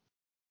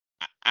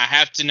 I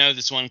have to know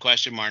this one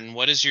question, Martin.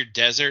 What is your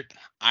desert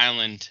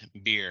island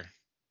beer?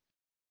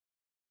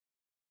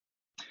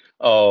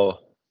 Oh,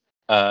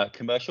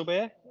 commercial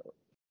beer?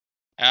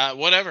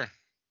 Whatever.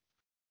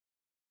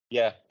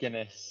 Yeah,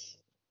 Guinness.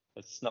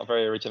 It's not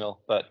very original,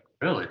 but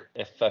Really?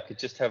 if I could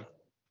just have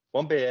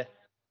one beer,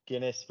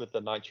 Guinness with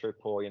the nitro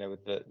pour,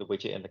 with the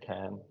widget in the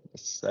can.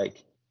 It's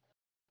like,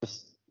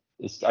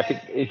 if I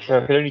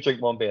could only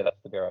drink one beer,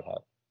 that's the beer I'd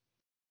have.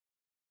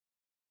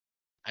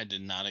 I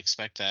did not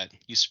expect that.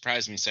 You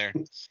surprised me, sir.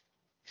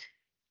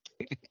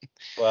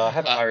 Well, I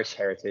have Irish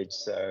heritage,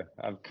 so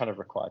I'm kind of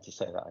required to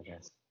say that, I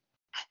guess.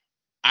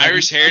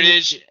 Irish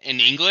heritage in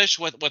English?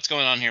 What's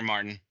going on here,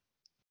 Martin?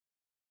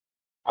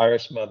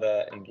 Irish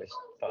mother, English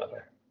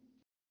father.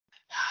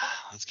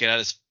 Let's get out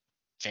his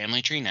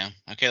family tree now.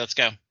 Okay, let's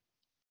go.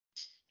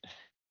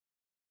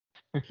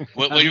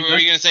 What were you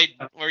gonna say?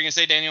 What were you gonna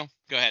say, Daniel?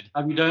 Go ahead.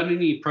 Have you done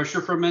any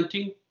pressure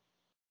fermenting?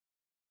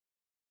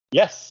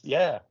 Yes,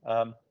 yeah.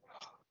 Done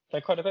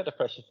quite a bit of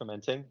pressure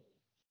fermenting.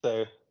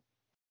 So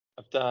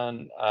I've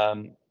done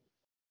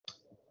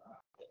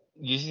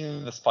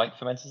using the spike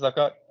fermenters I've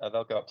got.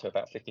 They'll go up to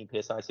about 15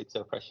 psi, so you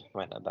can pressure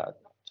ferment at about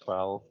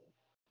 12.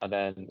 And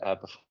then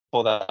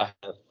before that, I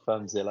have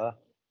Firmzilla.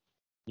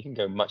 You can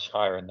go much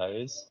higher in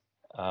those.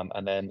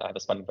 And then I have a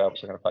spinning valve,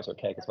 which I'm going to apply to a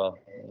keg as well.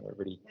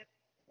 Really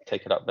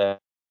take it up there.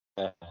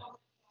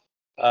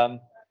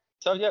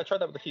 So yeah, I tried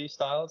that with a few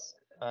styles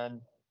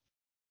and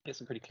get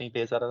some pretty clean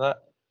beers out of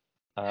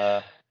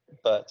that.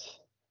 But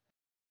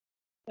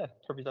yeah,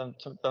 probably done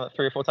it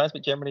 3 or 4 times,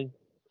 but generally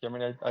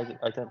I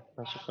don't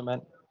pressure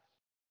ferment.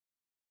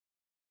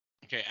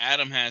 Okay,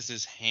 Adam has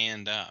his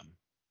hand up.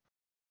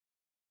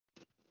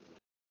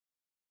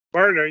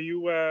 Martin, are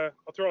you?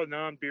 I'll throw a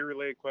non-beer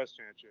related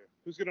question at you.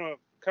 Who's gonna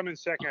come in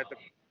second at the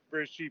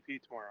British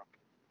GP tomorrow?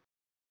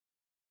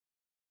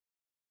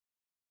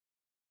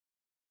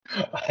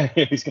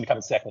 Who's going to come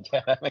in second?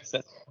 Yeah, that makes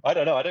sense. I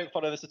don't know. I don't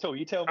follow this at all.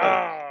 You tell me.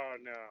 Oh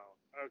no.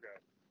 Okay.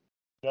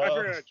 No. I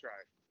figured I'd try.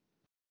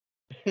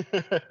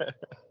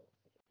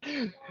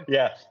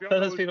 Yeah, We all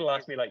sometimes know people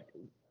ask me like,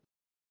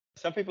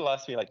 some people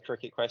ask me like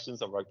cricket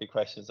questions or rugby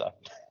questions. I have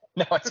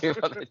no idea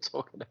what they're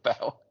talking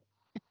about.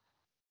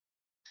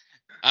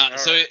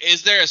 So right.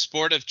 is there a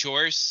sport of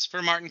choice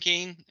for Martin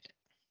Keene?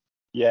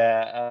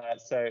 Yeah,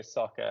 so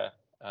soccer.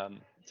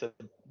 So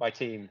my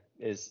team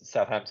is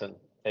Southampton.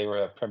 They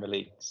were a Premier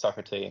League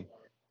soccer team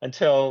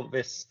until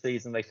this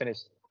season. They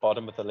finished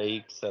bottom of the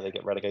league, so they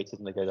get relegated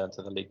and they go down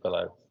to the league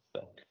below.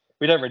 So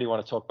we don't really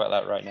want to talk about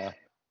that right now.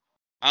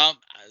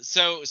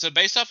 So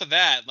based off of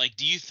that, like,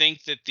 do you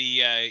think that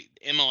the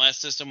MLS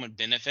system would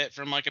benefit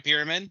from like a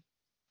pyramid?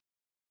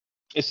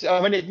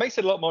 I mean, it makes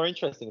it a lot more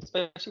interesting,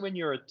 especially when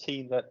you're a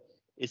team that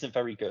isn't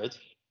very good,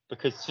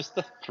 because just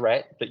the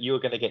threat that you're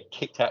going to get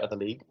kicked out of the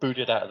league,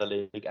 booted out of the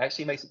league,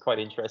 actually makes it quite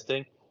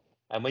interesting.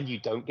 And when you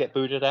don't get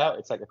booted out,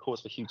 it's like a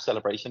cause for huge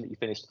celebration that you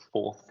finished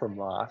fourth from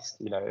last.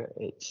 You know,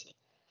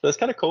 it's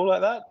kind of cool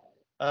like that.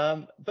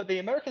 But the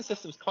American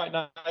system is quite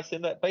nice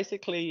in that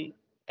basically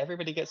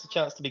everybody gets a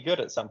chance to be good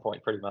at some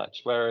point, pretty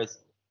much. Whereas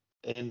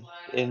in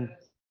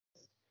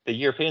the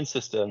European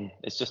system,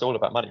 it's just all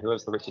about money.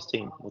 Whoever's the richest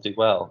team will do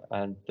well,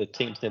 and the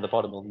teams near the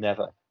bottom will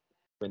never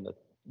win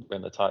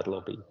the title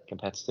or be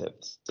competitive.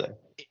 So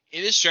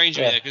It is strange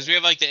to me Yeah. though, because we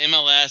have like the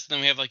MLS, and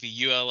then we have like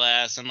the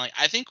ULS, and like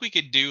I think we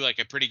could do like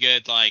a pretty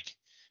good like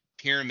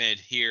pyramid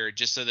here,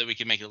 just so that we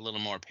can make it a little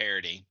more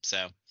parody.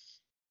 So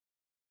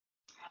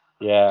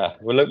yeah,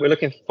 we're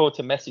looking forward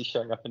to Messi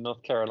showing up in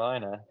North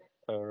Carolina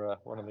for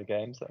one of the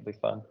games. That'll be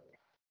fun.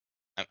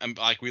 I'm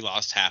like, we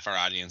lost half our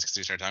audience because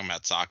we started talking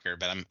about soccer,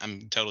 but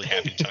I'm totally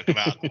happy to talk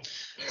about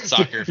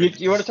soccer.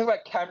 You want to talk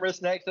about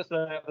cameras next? That's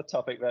another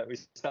topic that we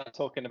start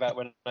talking about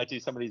when I do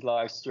some of these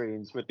live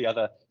streams with the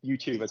other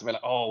YouTubers. We're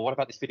like, oh, what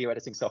about this video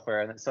editing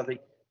software? And then suddenly,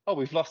 oh,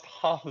 we've lost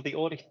half of the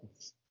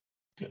audience.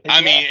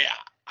 I mean,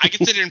 I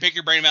could sit here and pick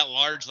your brain about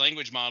large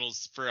language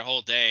models for a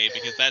whole day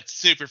because that's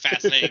super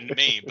fascinating to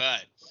me.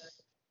 But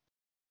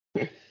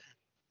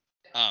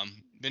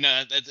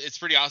no, it's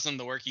pretty awesome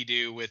the work you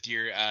do with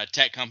your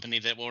tech company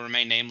that will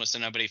remain nameless so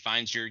nobody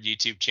finds your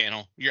YouTube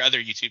channel, your other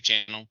YouTube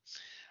channel.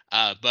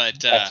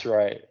 But That's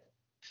right.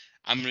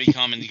 I'm gonna be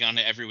commenting on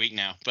it every week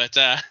now. But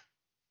no,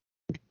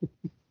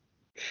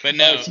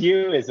 it's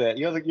you, is it?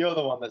 You're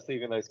the one that's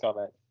leaving those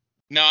comments.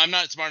 No, I'm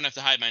not smart enough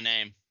to hide my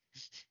name.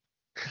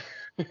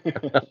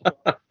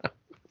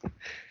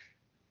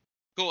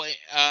 Cool.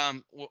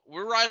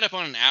 We're right up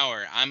on an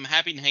hour. I'm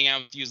happy to hang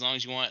out with you as long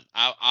as you want.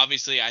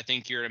 Obviously, I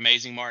think you're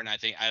amazing, Martin.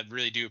 I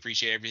really do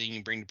appreciate everything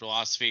you bring to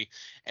Brülosophy,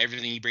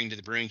 everything you bring to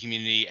the brewing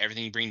community,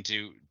 everything you bring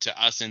to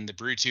us and the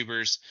brew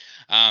tubers.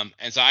 And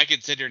so I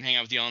could sit here and hang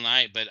out with you all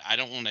night, but I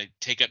don't want to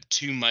take up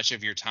too much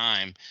of your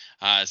time.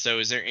 So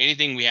is there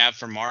anything we have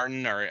for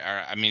Martin, or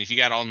I mean, if you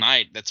got all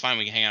night, that's fine.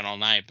 We can hang out all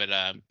night, but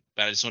I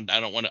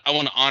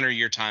want to honor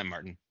your time,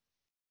 Martin.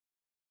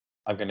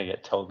 I'm going to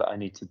get told that I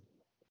need to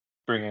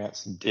bring out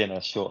some dinner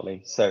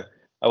shortly, so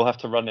I will have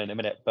to run in a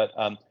minute. But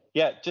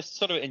yeah, just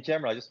sort of in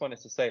general, I just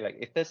wanted to say, like,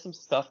 if there's some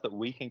stuff that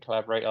we can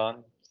collaborate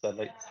on, so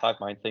like Hive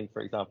Mind thing,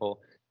 for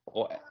example,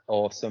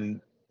 or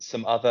some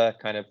other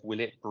kind of will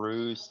it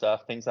brew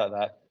stuff, things like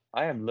that.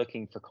 I am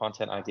looking for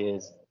content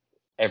ideas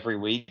every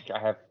week. I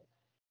have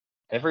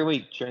every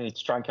week trying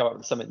to try and come up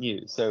with something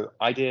new. So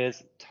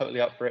ideas, totally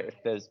up for it. If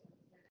there's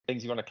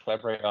things you want to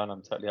collaborate on,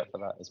 I'm totally up for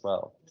that as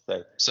well.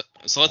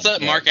 So let's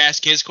let Mark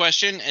ask his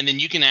question, and then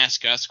you can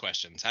ask us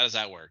questions. How does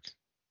that work?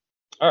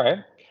 All right.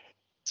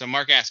 So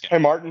Mark, ask it. Hey,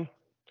 Martin.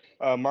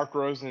 Mark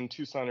Rose in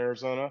Tucson,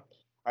 Arizona.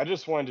 I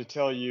just wanted to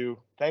tell you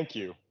thank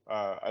you.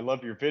 I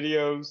love your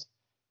videos,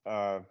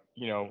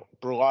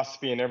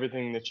 Brülosophy and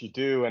everything that you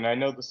do. And I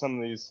know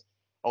that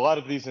a lot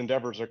of these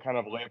endeavors are kind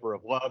of labor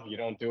of love. You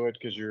don't do it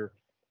because you're,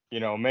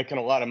 making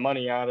a lot of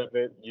money out of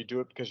it. You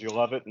do it because you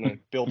love it and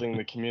building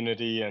the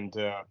community. And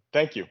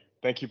thank you.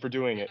 Thank you for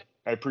doing it.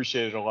 I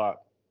appreciate it a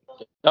lot.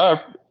 Oh,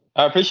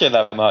 I appreciate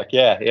that, Mark.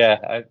 Yeah.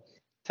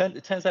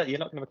 It turns out you're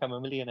not going to become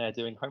a millionaire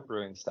doing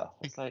homebrewing stuff.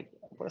 It's like,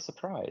 what a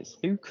surprise.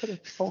 Who could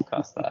have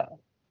forecast that?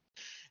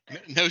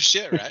 No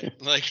shit, right?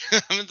 Like,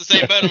 I'm in the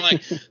same boat. I'm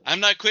like, I'm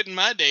not quitting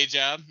my day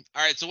job.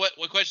 All right, so what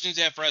questions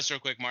do you have for us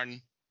real quick,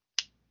 Martin?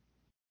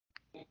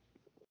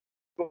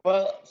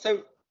 Well,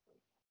 so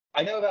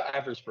I know about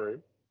Average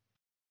Brew.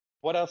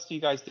 What else do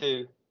you guys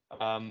do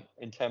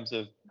in terms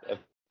of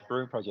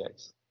brewing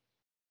projects?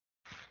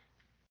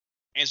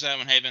 Answer that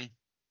one, Haven.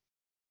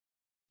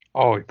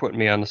 Oh, you're putting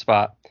me on the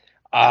spot.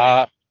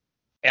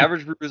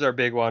 Average Brew is our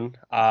big one.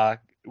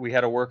 We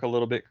had to work a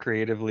little bit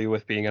creatively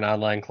with being an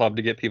online club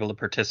to get people to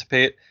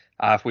participate.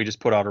 If we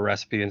just put out a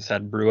recipe and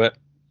said brew it,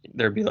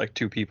 there'd be like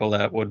 2 people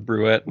that would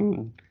brew it,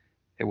 and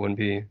it wouldn't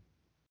be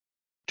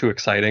too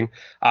exciting.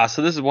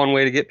 So this is one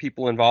way to get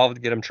people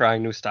involved, get them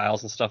trying new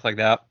styles and stuff like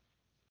that.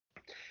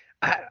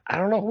 I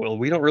don't know, Will.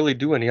 We don't really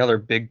do any other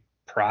big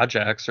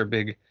projects or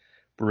big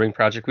brewing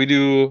project. We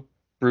do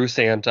Brew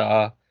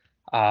Santa.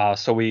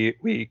 So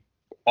we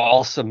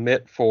all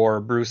submit for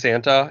Brew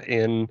Santa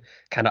in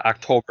kind of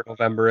October,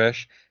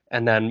 November-ish.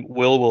 And then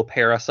will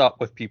pair us up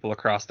with people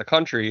across the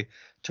country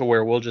to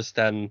where we'll just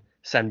then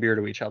send beer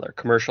to each other,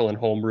 commercial and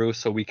homebrew,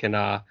 so we can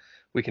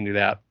do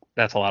that.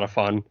 That's a lot of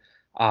fun.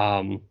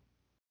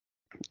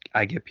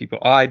 I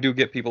do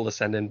get people to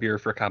send in beer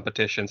for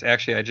competitions.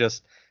 Actually,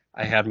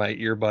 I had my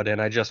earbud in.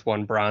 I just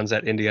won bronze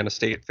at Indiana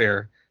State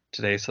Fair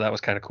today, so that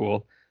was kind of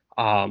cool.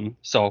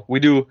 So we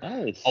do.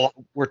 Nice.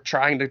 We're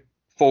trying to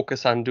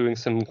focus on doing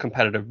some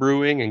competitive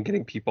brewing and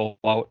getting people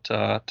out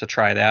to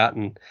try that,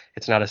 and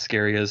it's not as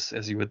scary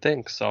as you would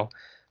think. So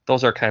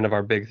those are kind of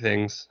our big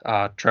things.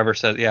 Trevor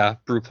says, yeah,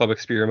 brew club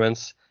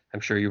experiments. I'm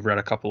sure you've read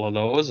a couple of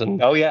those.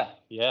 And Oh yeah.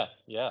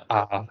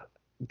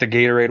 the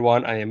Gatorade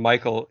one.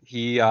 Michael,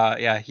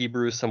 he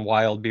brews some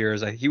wild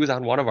beers. He was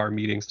on one of our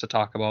meetings to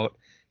talk about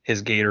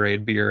his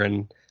Gatorade beer,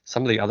 and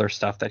some of the other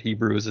stuff that he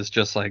brews is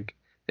just like,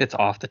 it's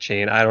off the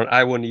chain.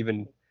 I wouldn't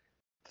even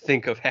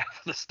think of half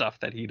of the stuff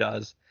that he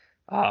does.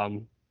 We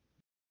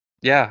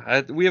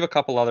have a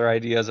couple other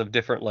ideas of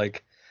different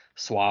like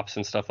swaps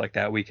and stuff like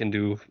that we can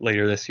do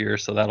later this year,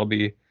 so that'll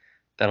be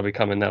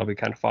coming. That'll be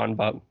kind of fun,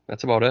 but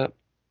that's about it.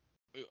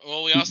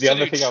 Well, we also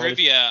do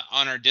trivia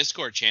on our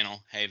Discord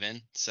channel,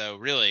 Haven. So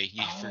really,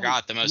 you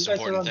forgot the most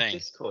important thing.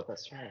 Discord,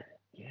 that's right.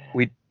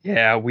 We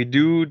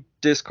do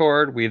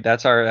Discord.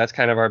 That's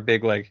kind of our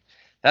big, like,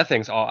 that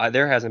thing's all.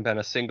 There hasn't been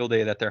a single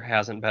day that there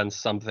hasn't been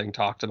something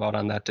talked about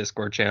on that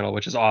Discord channel,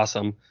 which is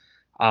awesome.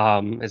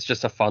 It's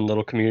just a fun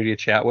little community to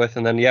chat with.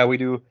 And then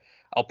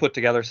I'll put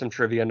together some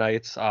trivia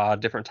nights,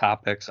 different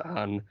topics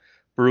on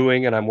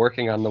brewing, and I'm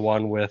working on the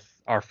one with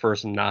our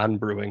first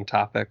non-brewing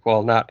topic.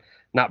 Well,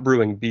 not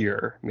brewing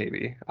beer,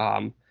 maybe.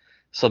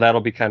 So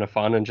that'll be kind of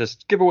fun, and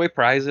just give away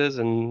prizes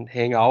and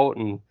hang out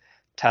and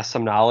test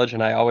some knowledge.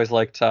 And I always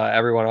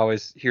everyone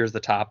always hears the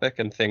topic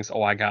and thinks,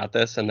 oh, I got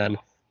this. And then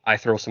I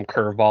throw some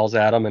curveballs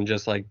at them and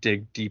just like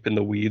dig deep in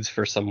the weeds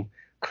for some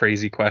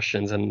crazy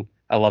questions. And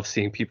I love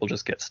seeing people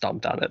just get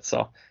stumped on it.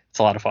 So it's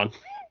a lot of fun.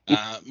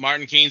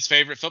 Martin Keene's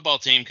favorite football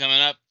team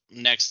coming up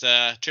next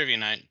trivia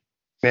night.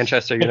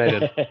 Manchester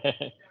United.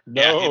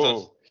 No. Yeah,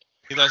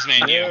 he loves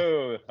Man U.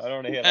 No, I don't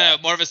want to hear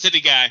that. More of a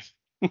city guy.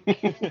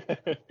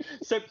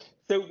 So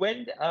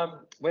when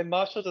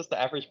Marshall does the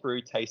average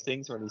brew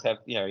tastings, when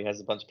he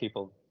has a bunch of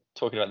people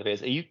talking about the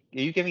beers, are you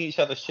giving each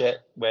other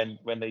shit when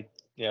they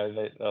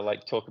they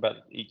like talk about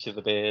each of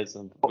the beers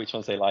and which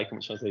ones they like and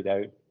which ones they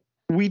don't?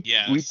 We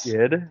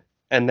did,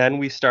 and then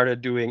we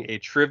started doing a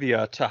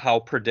trivia to how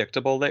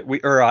predictable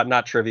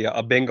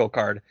a bingo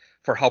card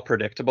for how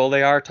predictable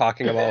they are,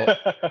 talking about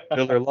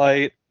Miller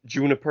Lite,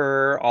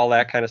 Juniper, all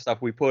that kind of stuff.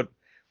 We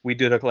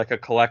did a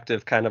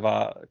collective kind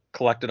of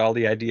collected all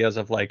the ideas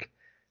of like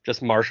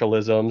just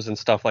Marshallisms and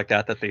stuff like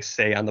that they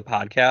say on the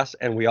podcast,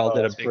 and we all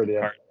did a bingo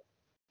card.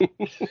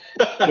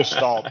 Just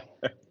stop.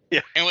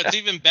 Yeah. And what's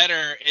even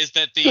better is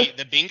that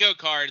the bingo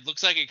card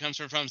looks like it comes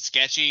from some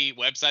sketchy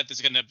website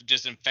that's going to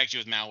just infect you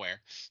with malware.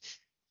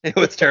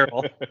 It's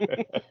terrible.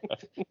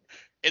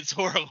 It's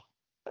horrible.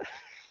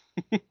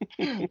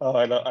 Oh,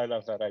 I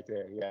love that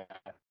idea. Yeah.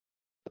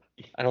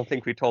 I don't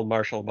think we told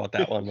Marshall about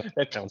that one. But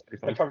that sounds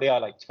pretty fun. There probably are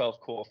like 12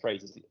 core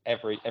phrases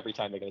every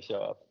time they're going to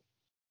show up.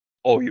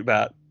 Oh, you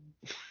bet.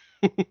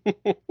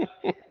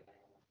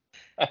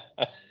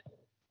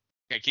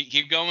 Okay,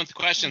 keep going with the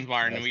questions,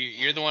 Martin.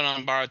 You're the one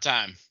on borrowed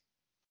time.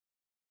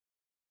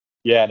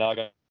 Yeah, no, I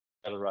got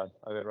to run.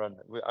 I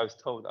was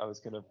told I was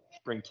going to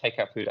bring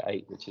takeout food at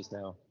 8, which is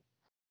now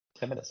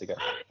 10 minutes ago.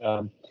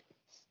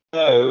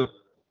 So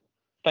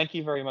thank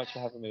you very much for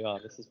having me on.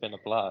 This has been a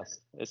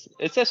blast. It's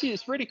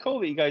really cool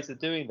that you guys are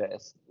doing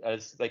this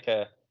as like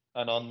an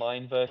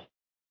online version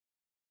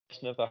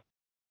of a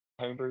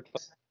homebrew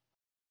club.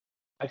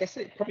 I guess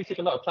it probably took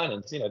a lot of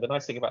planning. The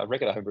nice thing about a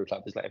regular homebrew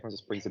club is like everyone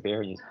just brings a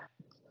beer and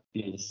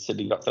you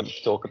simply got something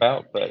to talk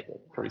about, but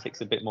it probably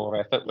takes a bit more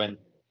effort when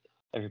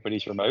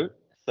everybody's remote.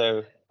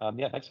 So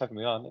thanks for having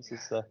me on. This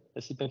has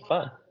been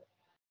fun.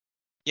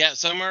 Yeah,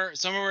 summer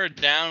we're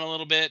down a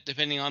little bit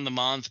depending on the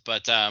month,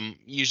 but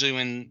usually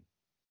when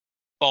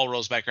fall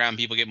rolls back around,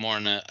 people get more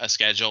on a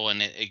schedule, and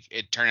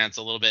it turns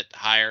out a little bit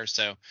higher.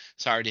 So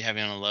sorry to have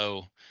you on a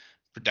low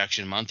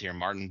production month here,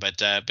 Martin.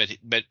 But I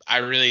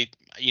really,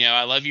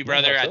 I love you,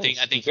 brother. I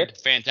think you're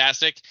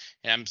fantastic,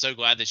 and I'm so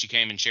glad that you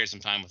came and shared some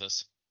time with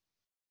us.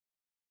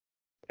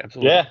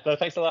 Absolutely. Yeah, no,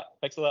 thanks a lot.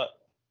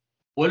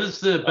 What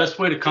is the best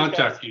way to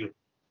contact you?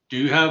 Do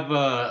you have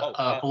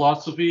a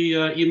philosophy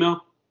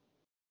email?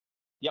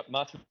 Yep,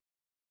 Martin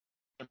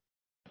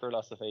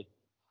Brülosophy.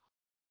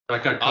 I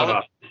got cut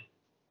off.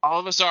 All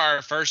of us are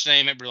our first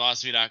name at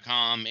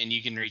Brülosophy.com, and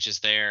you can reach us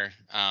there.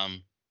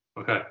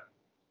 Okay.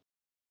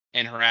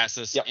 And harass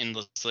us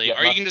endlessly. Yep,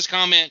 or you can just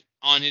comment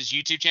on his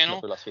YouTube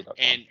channel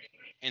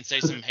and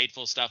say some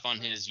hateful stuff on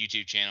his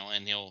YouTube channel,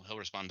 and he'll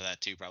respond to that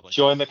too, probably.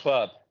 Join the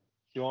club.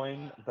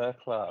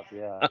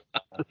 Yeah.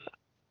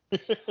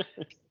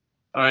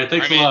 All right,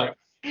 thanks a lot.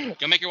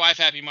 Go make your wife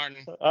happy,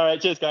 Martin. All right,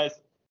 cheers, guys.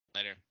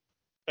 Later.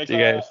 Thanks, see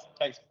you guys.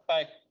 Thanks.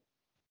 Bye.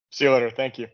 See you later. Thank you.